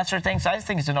behind it and that sort of thing. So I just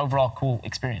think it's an overall cool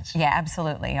experience. Yeah,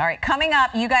 absolutely. All right, coming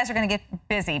up, you guys are going to get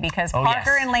busy because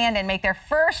Parker and Landon make their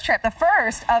first trip, the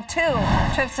first of 2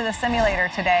 trips to the simulator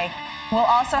today. We'll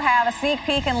also have a sneak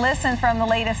peek and listen from the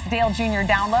latest Dale Jr.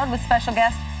 download with special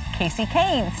guest Kasey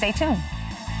Kahne. Stay tuned.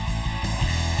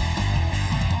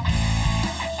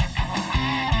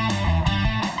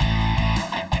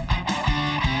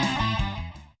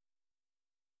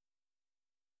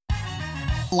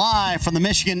 Live from the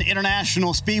Michigan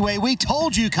International Speedway. We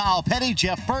told you Kyle Petty,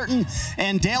 Jeff Burton,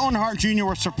 and Dale Earnhardt Jr.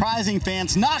 were surprising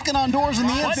fans knocking on doors in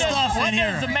the infield. What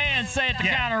does the man say at the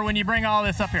counter when you bring all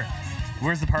this up here?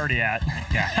 Where's the party at?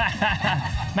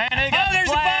 Man, they got there's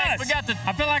the flag. the bus.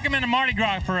 I feel like I'm in a Mardi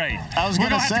Gras parade. I was We're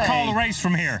going gonna to have to call the race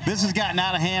from here. This has gotten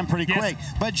out of hand pretty quick.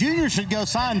 But Junior should go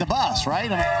sign the bus,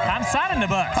 right? I'm signing the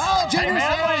bus. Oh, Junior,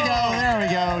 there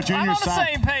we go. Junior I'm on the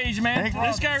same page, man.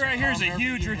 This guy right here is a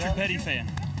huge Richard Petty fan.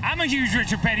 I'm a huge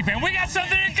Richard Petty fan. We got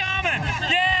something in common.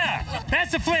 Yeah.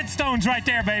 That's the Flintstones right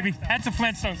there, baby. That's the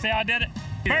Flintstones. See how I did it?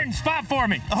 Burton, spot for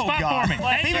me. Spot for me.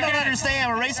 Well, people don't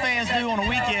understand what race fans do on a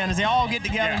weekend is they all get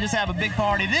together and just have a big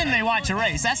party. Then they watch a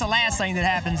race. That's the last thing that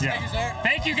happens. Yeah.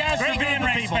 Thank you guys for being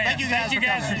race fans. Thank you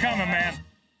guys for coming, man.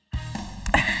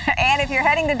 And if you're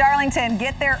heading to Darlington,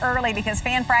 get there early because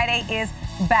Fan Friday is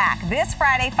back. This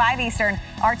Friday, 5 Eastern,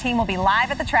 our team will be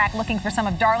live at the track looking for some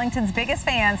of Darlington's biggest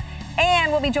fans.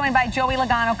 And we'll be joined by Joey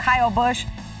Logano, Kyle Busch,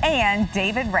 and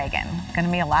David Reagan. Going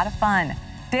to be a lot of fun.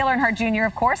 Dale Earnhardt Jr.,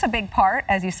 of course, a big part,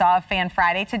 as you saw, of Fan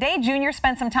Friday. Today, Jr.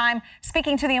 spent some time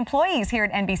speaking to the employees here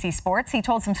at NBC Sports. He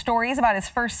told some stories about his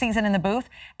first season in the booth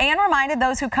and reminded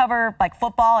those who cover like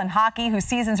football and hockey, whose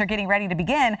seasons are getting ready to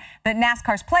begin, that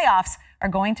NASCAR's playoffs are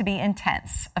going to be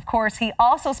intense. Of course, he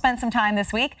also spent some time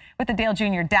this week with the Dale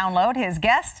Jr. Download, his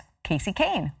guest, Kasey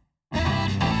Kahne.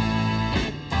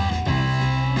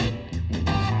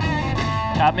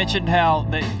 I mentioned how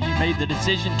that you made the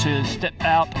decision to step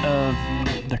out of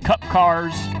the Cup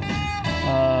cars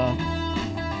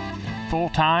full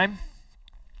time.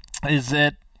 Is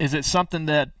it something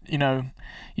that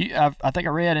I think I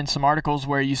read in some articles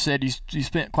where you said you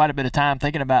spent quite a bit of time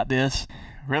thinking about this.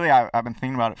 Really, I've been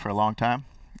thinking about it for a long time.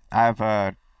 I've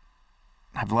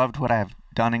loved what I've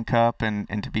done in Cup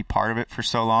and to be part of it for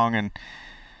so long and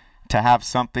to have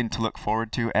something to look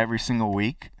forward to every single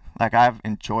week. Like, I've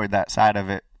enjoyed that side of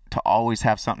it, to always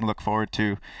have something to look forward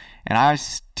to. And I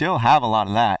still have a lot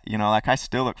of that. Like, I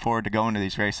still look forward to going to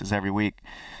these races every week.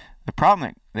 The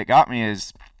problem that got me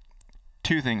is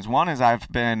two things. One is I've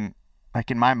been,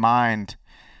 like, in my mind,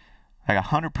 like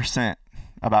 100%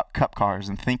 about Cup cars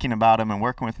and thinking about them and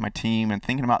working with my team and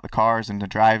thinking about the cars and the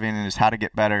driving and just how to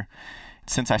get better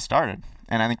since I started.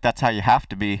 And I think that's how you have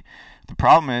to be. The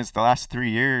problem is the last 3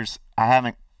 years, I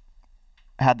haven't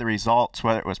had the results,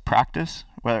 whether it was practice,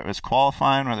 whether it was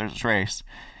qualifying, whether it was race,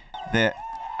 that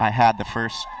I had the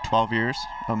first 12 years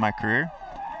of my career.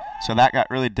 So that got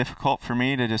really difficult for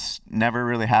me to just never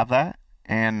really have that.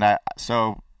 And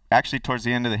so actually towards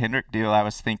the end of the Hendrick deal, I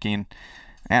was thinking,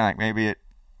 man, like maybe it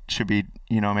should be,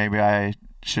 maybe I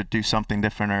should do something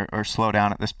different or slow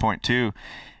down at this point too.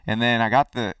 And then I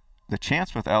got the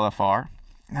chance with LFR.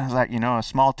 And I was like, a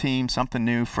small team, something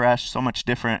new, fresh, so much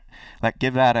different. Like,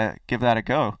 give that a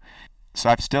go. So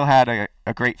I've still had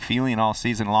a great feeling all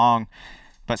season long,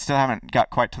 but still haven't got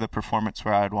quite to the performance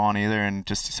where I'd want either, and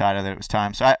just decided that it was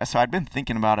time. So I'd been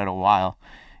thinking about it a while,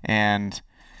 and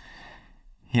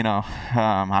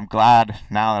I'm glad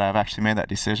now that I've actually made that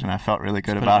decision. I felt really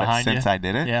good about it since I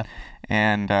did it. Yeah.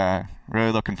 And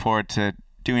really looking forward to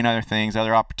doing other things,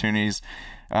 other opportunities.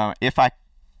 If I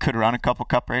could run a couple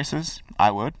Cup races, I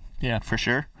would. Yeah, for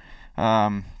sure.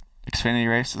 Xfinity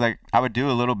races, like I would do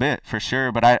a little bit for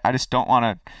sure, but I just don't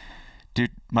want to do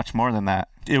much more than that.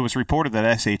 It was reported that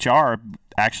SHR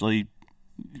actually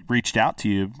reached out to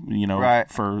you,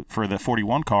 right, for the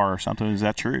 41 car or something. Is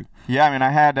that true? Yeah, I mean, I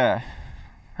had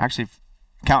actually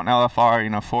counting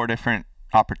LFR, 4 different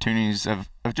opportunities of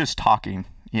just talking.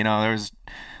 There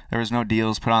was no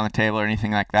deals put on the table or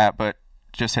anything like that, but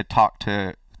just had talked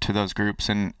to those groups,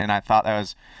 and I thought that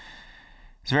was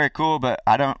very cool, but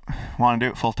I don't want to do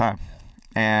it full time.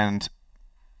 And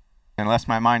unless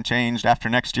my mind changed after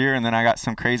next year and then I got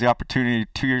some crazy opportunity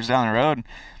 2 years down the road,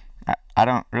 I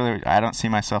don't see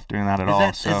myself doing that at all.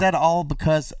 Is that all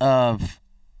because of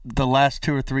the last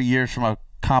 2 or 3 years from a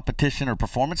competition or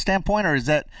performance standpoint, or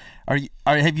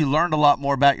have you learned a lot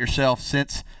more about yourself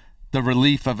since the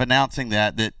relief of announcing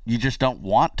that you just don't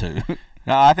want to?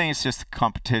 No, I think it's just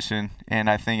competition, and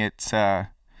I think it's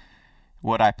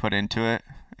what I put into it,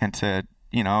 and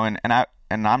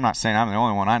I'm not saying I'm the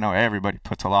only one. I know everybody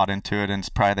puts a lot into it, and it's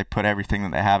probably they put everything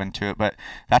that they have into it, but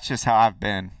that's just how I've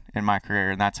been in my career,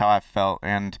 and that's how I've felt.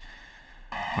 And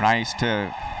when I used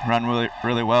to run really,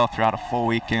 really well throughout a full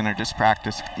weekend or just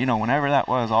practice, whenever that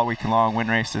was, all weekend long, win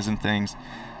races and things,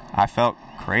 I felt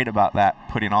great about that,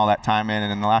 putting all that time in.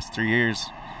 And in the last 3 years,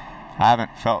 I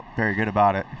haven't felt very good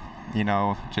about it.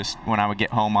 Just when I would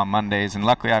get home on Mondays. And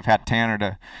luckily I've had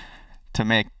Tanner to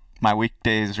make my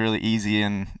weekdays really easy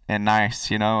and nice,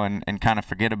 and kind of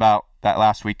forget about that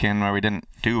last weekend where we didn't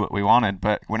do what we wanted.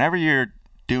 But whenever you're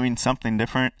doing something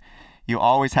different, you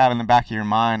always have in the back of your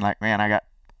mind, like, man, I got,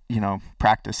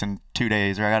 practice in 2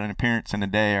 days, or I got an appearance in a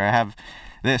day, or I have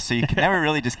this. So you can never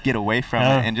really just get away from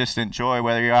it and just enjoy,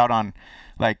 whether you're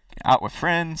out with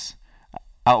friends,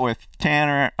 out with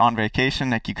Tanner, on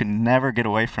vacation, like you can never get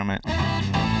away from it.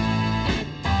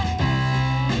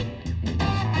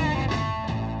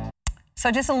 So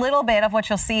just a little bit of what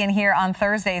you'll see and hear on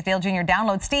Thursday's Dale Jr.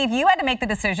 Download. Steve, you had to make the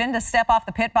decision to step off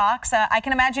the pit box. I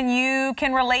can imagine you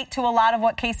can relate to a lot of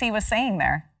what Casey was saying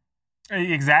there.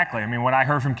 Exactly. I mean, what I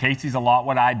heard from Casey's a lot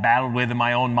what I battled with in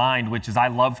my own mind, which is I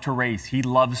love to race. He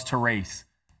loves to race.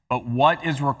 But what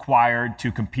is required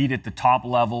to compete at the top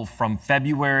level from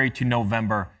February to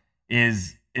November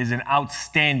is an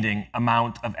outstanding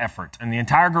amount of effort. And the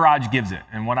entire garage gives it.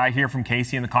 And what I hear from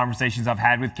Casey and the conversations I've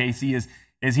had with Casey is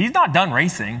he's not done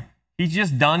racing. He's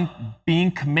just done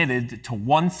being committed to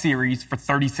one series for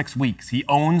 36 weeks. He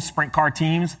owns sprint car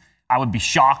teams. I would be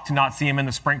shocked to not see him in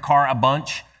the sprint car a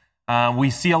bunch. We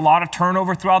see a lot of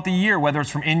turnover throughout the year, whether it's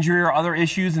from injury or other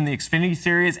issues in the Xfinity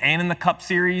Series and in the Cup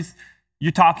Series.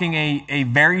 You're talking a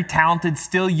very talented,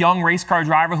 still young race car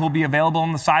driver who'll be available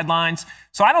on the sidelines.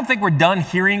 So I don't think we're done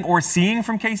hearing or seeing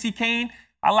from Kasey Kahne.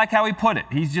 I like how he put it.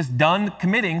 He's just done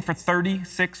committing for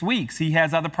 36 weeks. He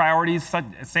has other priorities,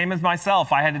 same as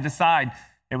myself. I had to decide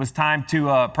it was time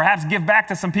to perhaps give back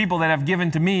to some people that have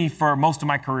given to me for most of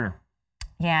my career.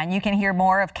 Yeah, and you can hear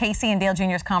more of Casey and Dale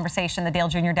Jr.'s conversation. The Dale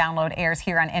Jr. Download airs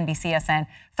here on NBCSN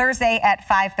Thursday at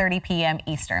 5:30 p.m.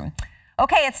 Eastern.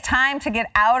 Okay, it's time to get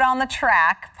out on the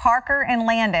track. Parker and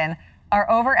Landon are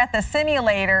over at the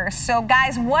simulator. So,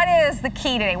 guys, what is the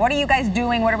key today? What are you guys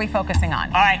doing? What are we focusing on?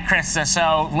 All right, Krista.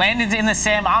 So, Landon's in the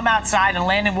sim. I'm outside. And,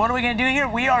 Landon, what are we going to do here?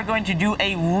 We are going to do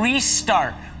a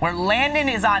restart where Landon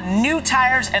is on new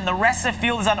tires and the rest of the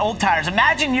field is on old tires.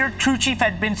 Imagine your crew chief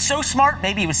had been so smart,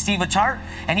 maybe it was Steve Letarte,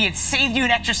 and he had saved you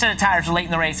an extra set of tires late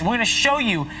in the race. And we're going to show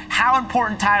you how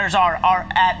important tires are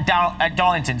at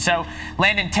Darlington. So,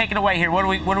 Landon, take it away here. What are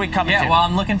we coming to? Yeah, well,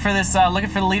 I'm looking for this, looking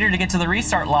for the leader to get to the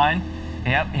restart line.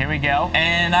 Yep, here we go.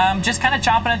 And I'm just kind of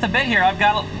chomping at the bit here. I've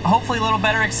got hopefully a little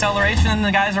better acceleration than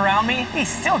the guys around me. He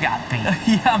still got beat.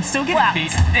 Yeah, I'm still getting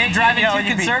beat. Driving too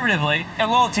conservatively. A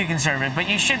little too conservative, but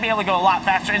you should be able to go a lot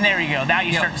faster. And there you go. Now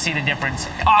you start to see the difference.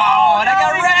 Oh, and I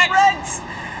got wrecked.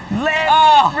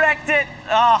 Wrecked it.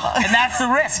 Oh, and that's the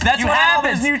risk. That's you what have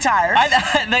happens. Those new tires.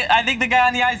 I think the guy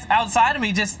on the ice outside of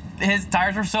me his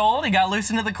tires were so old, he got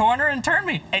loose into the corner and turned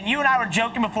me. And you and I were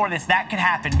joking before this. That can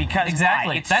happen because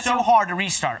exactly. It's so hard to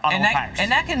restart on old tires.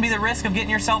 And that can be the risk of getting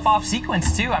yourself off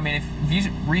sequence, too. I mean, if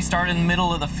you restart in the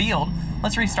middle of the field,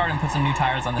 let's restart and put some new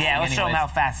tires on this thing. Yeah, let's show them how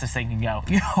fast this thing can go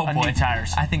on boy. New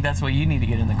tires. I think that's what you need to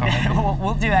get in the car.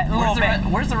 we'll do that a little bit.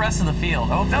 Where's the rest of the field?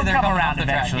 Hopefully they'll come around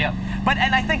eventually. Yep.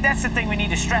 And I think that's the thing we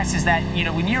need to stress is that,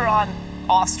 when you're on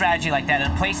off strategy like that in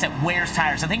a place that wears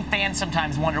tires, I think fans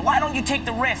sometimes wonder, why don't you take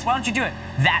the risk? Why don't you do it?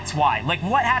 That's why. Like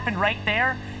what happened right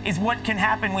there is what can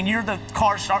happen when you're the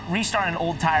car restarting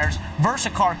old tires versus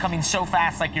a car coming so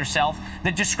fast like yourself.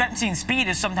 The discrepancy in speed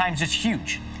is sometimes just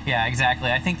huge. Yeah,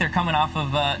 exactly. I think they're coming off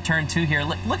of turn 2 here.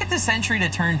 Look at this entry to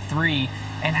turn 3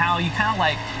 and how you kind of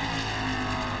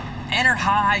enter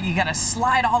high. You got to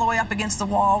slide all the way up against the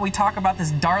wall. We talk about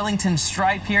this Darlington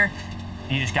stripe here.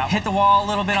 You just got hit the wall a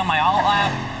little bit on my alt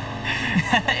lap.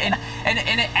 and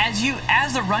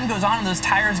as the run goes on and those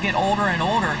tires get older and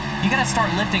older, you got to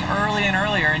start lifting early and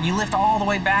earlier, and you lift all the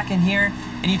way back in here,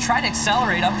 and you try to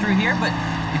accelerate up through here, but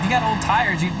if you got old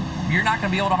tires, you're not going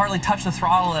to be able to hardly touch the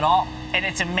throttle at all. And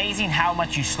it's amazing how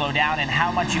much you slow down and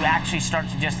how much you actually start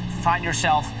to just find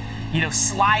yourself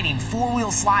sliding,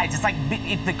 4-wheel slides. It's like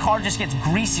the car just gets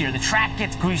greasier, the track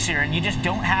gets greasier, and you just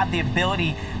don't have the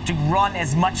ability to run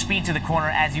as much speed to the corner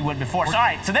as you would before. So, all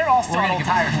right, so they're all still on old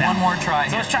tires now. One more try.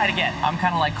 So let's try it again. I'm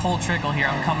kind of like Cole Trickle here.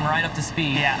 I'm coming right up to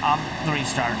speed. Yeah, I'm the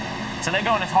restart. So they're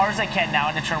going as hard as they can now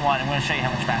into turn 1. I'm going to show you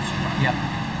how much faster you are. Yep.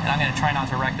 And I'm going to try not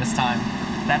to wreck this time.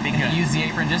 That'd be good. Use the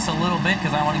apron just a little bit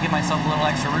because I want to give myself a little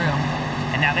extra room.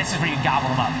 And now this is where you gobble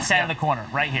them up. Center of the corner,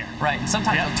 right here. Right.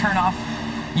 Sometimes I'll turn off.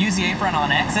 Use the apron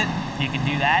on exit. You can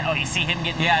do that. Oh, you see him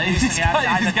getting these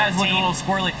guys look a little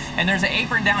squirrely. And there's an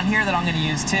apron down here that I'm going to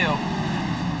use too.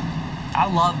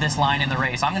 I love this line in the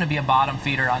race. I'm going to be a bottom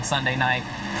feeder on Sunday night,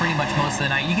 pretty much most of the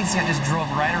night. You can see I just drove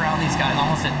right around these guys,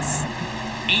 almost at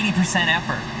 80%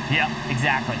 effort. Yeah,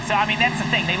 exactly. So, I mean, that's the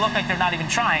thing. They look like they're not even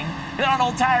trying. They're on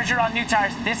old tires, you're on new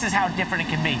tires. This is how different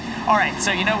it can be. All right,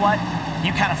 so you know what?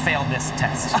 You kind of failed this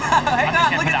test. Hang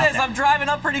on, look at this. I'm driving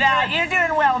up pretty good. You're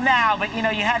doing well now, but, you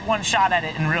had one shot at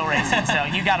it in real racing, so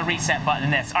you got a reset button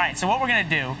in this. All right, so what we're going to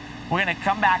do, we're going to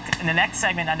come back in the next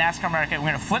segment on NASCAR America. We're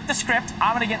going to flip the script.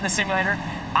 I'm going to get in the simulator.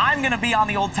 I'm going to be on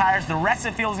the old tires. The rest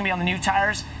of the field is going to be on the new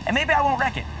tires. And maybe I won't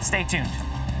wreck it. Stay tuned.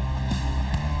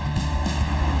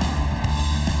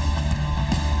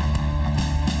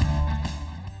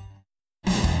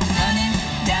 Running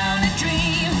down a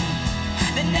dream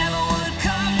that never would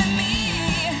come to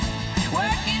me.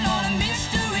 Working on a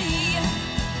mystery.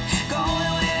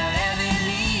 Going wherever it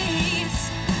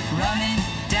leads. Running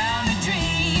down a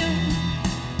dream.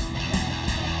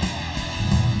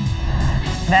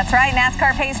 That's right.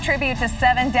 NASCAR pays tribute to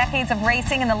 7 decades of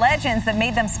racing and the legends that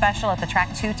made them special at the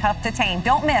track Too Tough to Tame.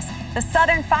 Don't miss the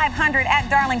Southern 500 at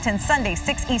Darlington, Sunday,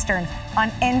 6 Eastern on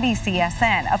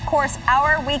NBCSN. Of course,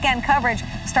 our weekend coverage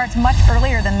starts much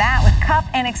earlier than that with Cup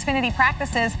and Xfinity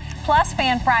practices, plus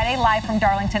Fan Friday live from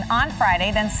Darlington on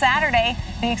Friday. Then Saturday,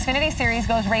 the Xfinity Series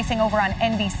goes racing over on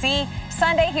NBC.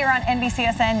 Sunday here on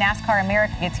NBCSN, NASCAR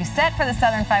America gets you set for the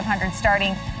Southern 500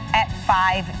 starting at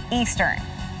 5 Eastern.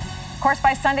 Of course,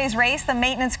 by Sunday's race, the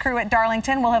maintenance crew at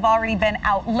Darlington will have already been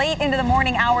out late into the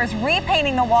morning hours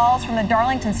repainting the walls from the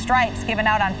Darlington stripes given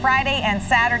out on Friday and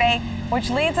Saturday, which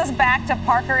leads us back to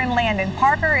Parker and Landon.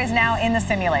 Parker is now in the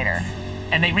simulator.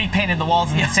 And they repainted the walls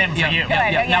in the sim for you.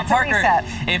 Now, Parker,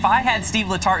 if I had Steve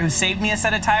Letarte who saved me a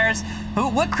set of tires,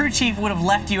 what crew chief would have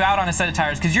left you out on a set of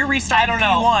tires? Because you're restarting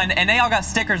P1, and they all got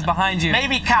stickers behind you.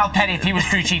 Maybe Kyle Petty if he was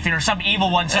crew chief or some evil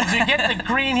one. So as we get the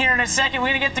green here in a second, we're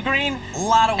going to get the green. A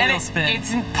lot of wheel spin.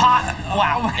 It's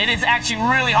wow. It is actually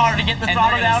really hard to get the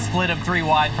throttle down. Split them 3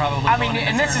 wide probably. I mean,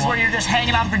 and this is where you're just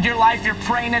hanging on for dear life. You're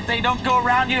praying that they don't go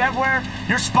around you everywhere.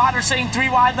 Your spotter's saying 3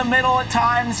 wide in the middle at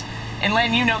times. And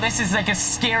Len, you know this is like a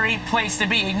scary place to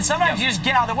be. And sometimes you just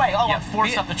get out of the way. Oh, I'm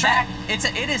forced up the track.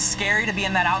 It is scary to be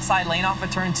in that outside lane off of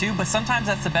turn 2, but sometimes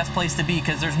that's the best place to be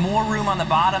because there's more room on the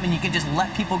bottom and you can just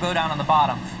let people go down on the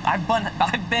bottom. I've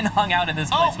been hung out in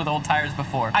this place with old tires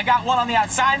before. I got one on the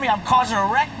outside of me. I'm causing a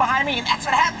wreck behind me, and that's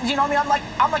what happens. You know what I mean?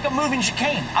 I'm like a moving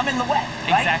chicane. I'm in the way.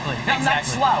 Right? Exactly. I'm not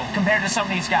slow compared to some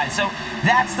of these guys. So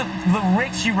that's the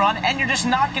risk you run, and you're just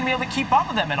not going to be able to keep up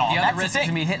with them at all. The other risk is going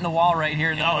to be hitting the wall right here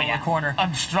in the middle of the corner.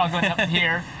 I'm struggling up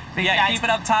here. Keep it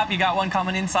up top. You got one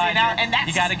coming inside here. And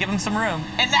you got to give them some room.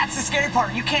 And that's the scary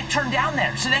part. You can't turn down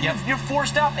there. So then you're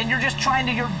forced up, and you're just trying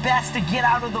to your best to get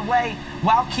out of the way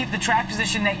while keep the track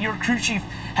position that your crew chief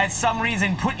has some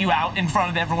reason put you out in front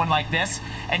of everyone like this.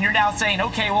 And you're now saying,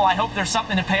 okay, well, I hope there's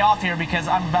something to pay off here because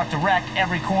I'm about to wreck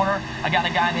every corner. I got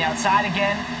a guy on the outside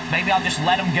again. Maybe I'll just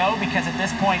let him go because at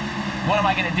this point, what am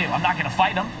I going to do? I'm not going to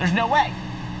fight him. There's no way.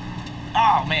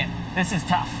 Oh, man. This is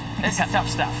tough. This is tough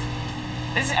stuff.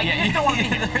 You just don't want to be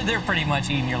here. They're pretty much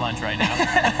eating your lunch right now.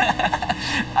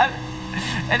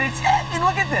 And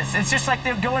look at this. It's just like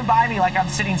they're going by me like I'm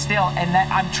sitting still, and that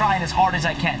I'm trying as hard as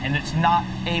I can, and it's not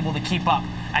able to keep up.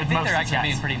 I think they're actually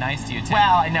being pretty nice to you, too.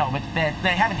 Well, I know, but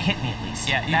they haven't hit me at least.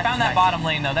 Yeah, you found that bottom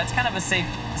lane, though. That's kind of a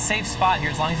safe spot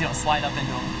here as long as you don't slide up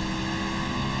into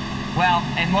them. Well,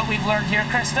 and what we've learned here,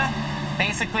 Krista,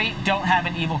 basically, don't have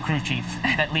an evil crew chief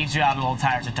that leaves you out of old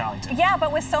tires at Darlington. Yeah,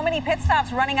 but with so many pit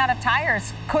stops, running out of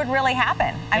tires could really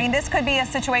happen. I mean, this could be a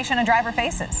situation a driver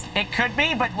faces. It could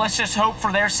be, but let's just hope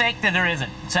for their sake that there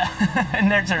isn't, so, in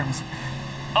their terms.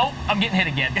 Oh, I'm getting hit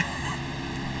again.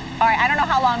 All right, I don't know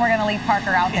how long we're going to leave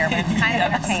Parker out there, but it's kind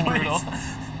of entertaining.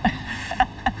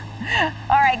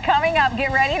 All right, coming up,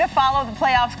 get ready to follow the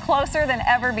playoffs closer than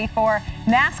ever before.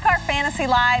 NASCAR Fantasy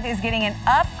Live is getting an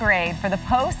upgrade for the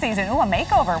postseason. Ooh, a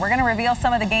makeover. We're going to reveal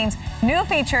some of the game's new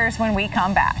features when we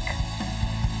come back.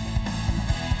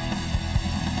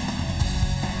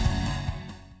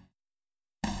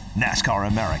 NASCAR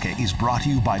America is brought to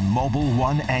you by Mobil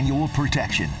 1 Annual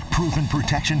Protection. Proven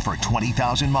protection for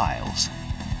 20,000 miles.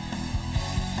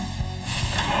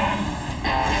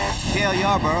 Cale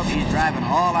Yarborough, he's driving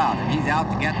all out, and he's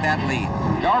out to get that lead.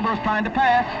 Yarborough's trying to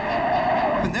pass.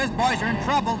 And those boys are in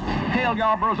trouble. Cale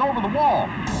Yarborough's over the wall.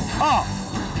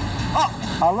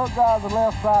 I looked out of the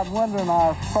left side window, and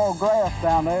I saw grass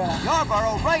down there.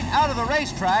 Yarborough right out of the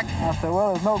racetrack. I said,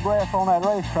 well, there's no grass on that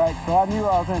racetrack, so I knew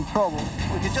I was in trouble.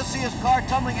 We could just see his car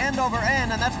tumbling end over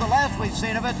end, and that's the last we've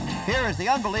seen of it. Here is the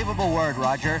unbelievable word,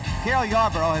 Roger. Cale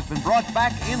Yarborough has been brought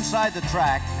back inside the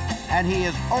track, and he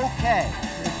is okay.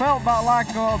 It felt about like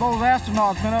those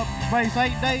astronauts been up in space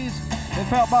 8 days. It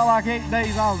felt about like 8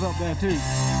 days I was up there, too.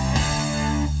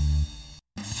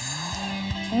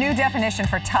 New definition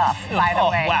for tough, by the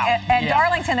way. Wow. At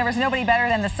Darlington, there was nobody better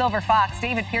than the Silver Fox,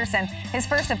 David Pearson. His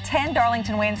first of 10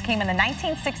 Darlington wins came in the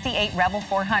 1968 Rebel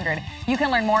 400. You can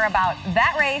learn more about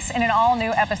that race in an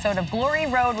all-new episode of Glory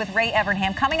Road with Ray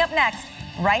Evernham coming up next,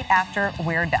 right after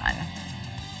we're done.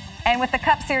 And with the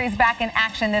Cup Series back in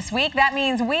action this week, that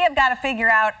means we have got to figure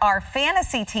out our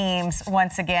fantasy teams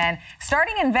once again.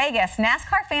 Starting in Vegas,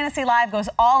 NASCAR Fantasy Live goes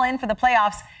all in for the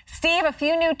playoffs. Steve, a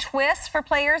few new twists for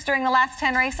players during the last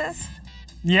 10 races?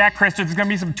 Yeah, Chris, there's going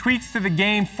to be some tweaks to the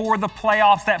game for the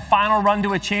playoffs, that final run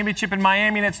to a championship in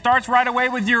Miami, and it starts right away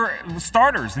with your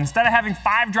starters. Instead of having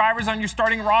 5 drivers on your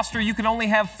starting roster, you can only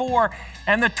have 4.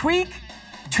 And the tweak,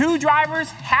 2 drivers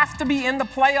have to be in the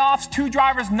playoffs, 2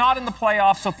 drivers not in the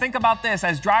playoffs. So think about this.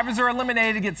 As drivers are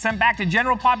eliminated, get sent back to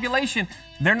general population,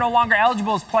 they're no longer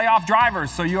eligible as playoff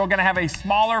drivers. So you're going to have a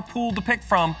smaller pool to pick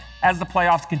from as the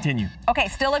playoffs continue. Okay,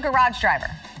 still a garage driver.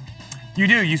 You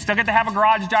do. You still get to have a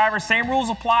garage driver. Same rules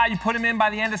apply. You put him in by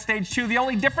the end of stage 2. The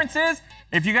only difference is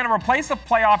if you're going to replace a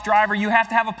playoff driver, you have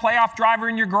to have a playoff driver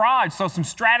in your garage. So some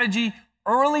strategy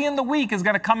early in the week is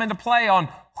going to come into play on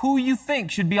who you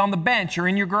think should be on the bench or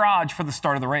in your garage for the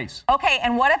start of the race. Okay,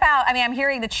 and what about, I'm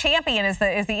hearing the champion is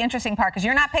the interesting part, because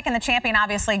you're not picking the champion,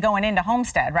 obviously, going into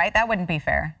Homestead, right? That wouldn't be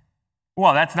fair.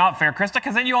 Well, that's not fair, Krista,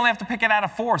 because then you only have to pick it out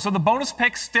of 4. So the bonus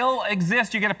picks still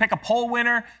exist. You get to pick a pole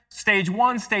winner, stage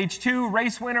 1, stage 2,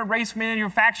 race winner, race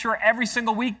manufacturer every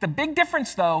single week. The big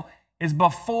difference, though, is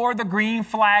before the green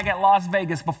flag at Las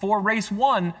Vegas, before race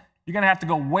 1, you're going to have to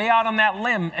go way out on that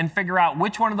limb and figure out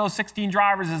which one of those 16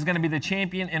 drivers is going to be the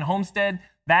champion in Homestead.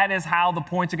 That is how the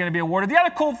points are going to be awarded. The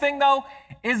other cool thing, though,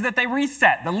 is that they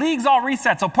reset. The leagues all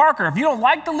reset. So, Parker, if you don't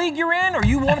like the league you're in or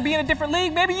you want to be in a different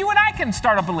league, maybe you and I can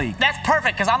start up a league. That's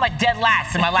perfect, because I'm like dead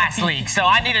last in my last league, so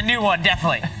I need a new one,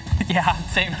 definitely. Yeah,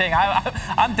 same thing.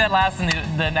 I'm dead last in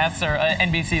the NASCAR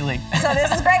NBC league. So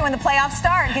this is great. When the playoffs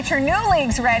start, get your new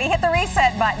leagues ready. Hit the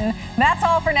reset button. That's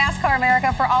all for NASCAR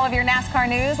America. For all of your NASCAR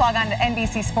news, log on to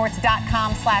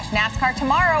NBCSports.com/NASCAR.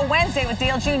 Tomorrow, Wednesday, with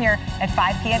Dale Jr. at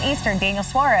 5 p.m. Eastern, Daniel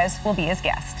Suarez will be his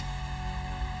guest.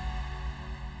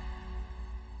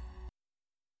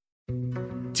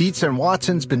 Dietz &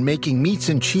 Watson's been making meats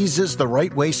and cheeses the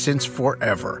right way since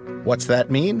forever. What's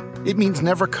that mean? It means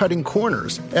never cutting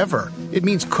corners, ever. It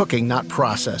means cooking, not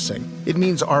processing. It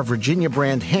means our Virginia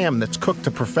brand ham that's cooked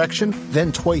to perfection,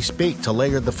 then twice baked to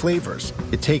layer the flavors.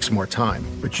 It takes more time,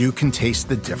 but you can taste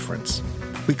the difference.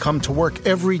 We come to work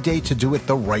every day to do it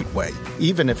the right way,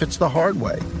 even if it's the hard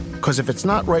way. Because if it's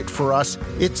not right for us,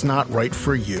 it's not right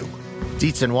for you.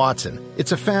 Dietz & Watson,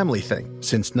 it's a family thing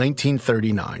since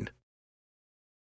 1939.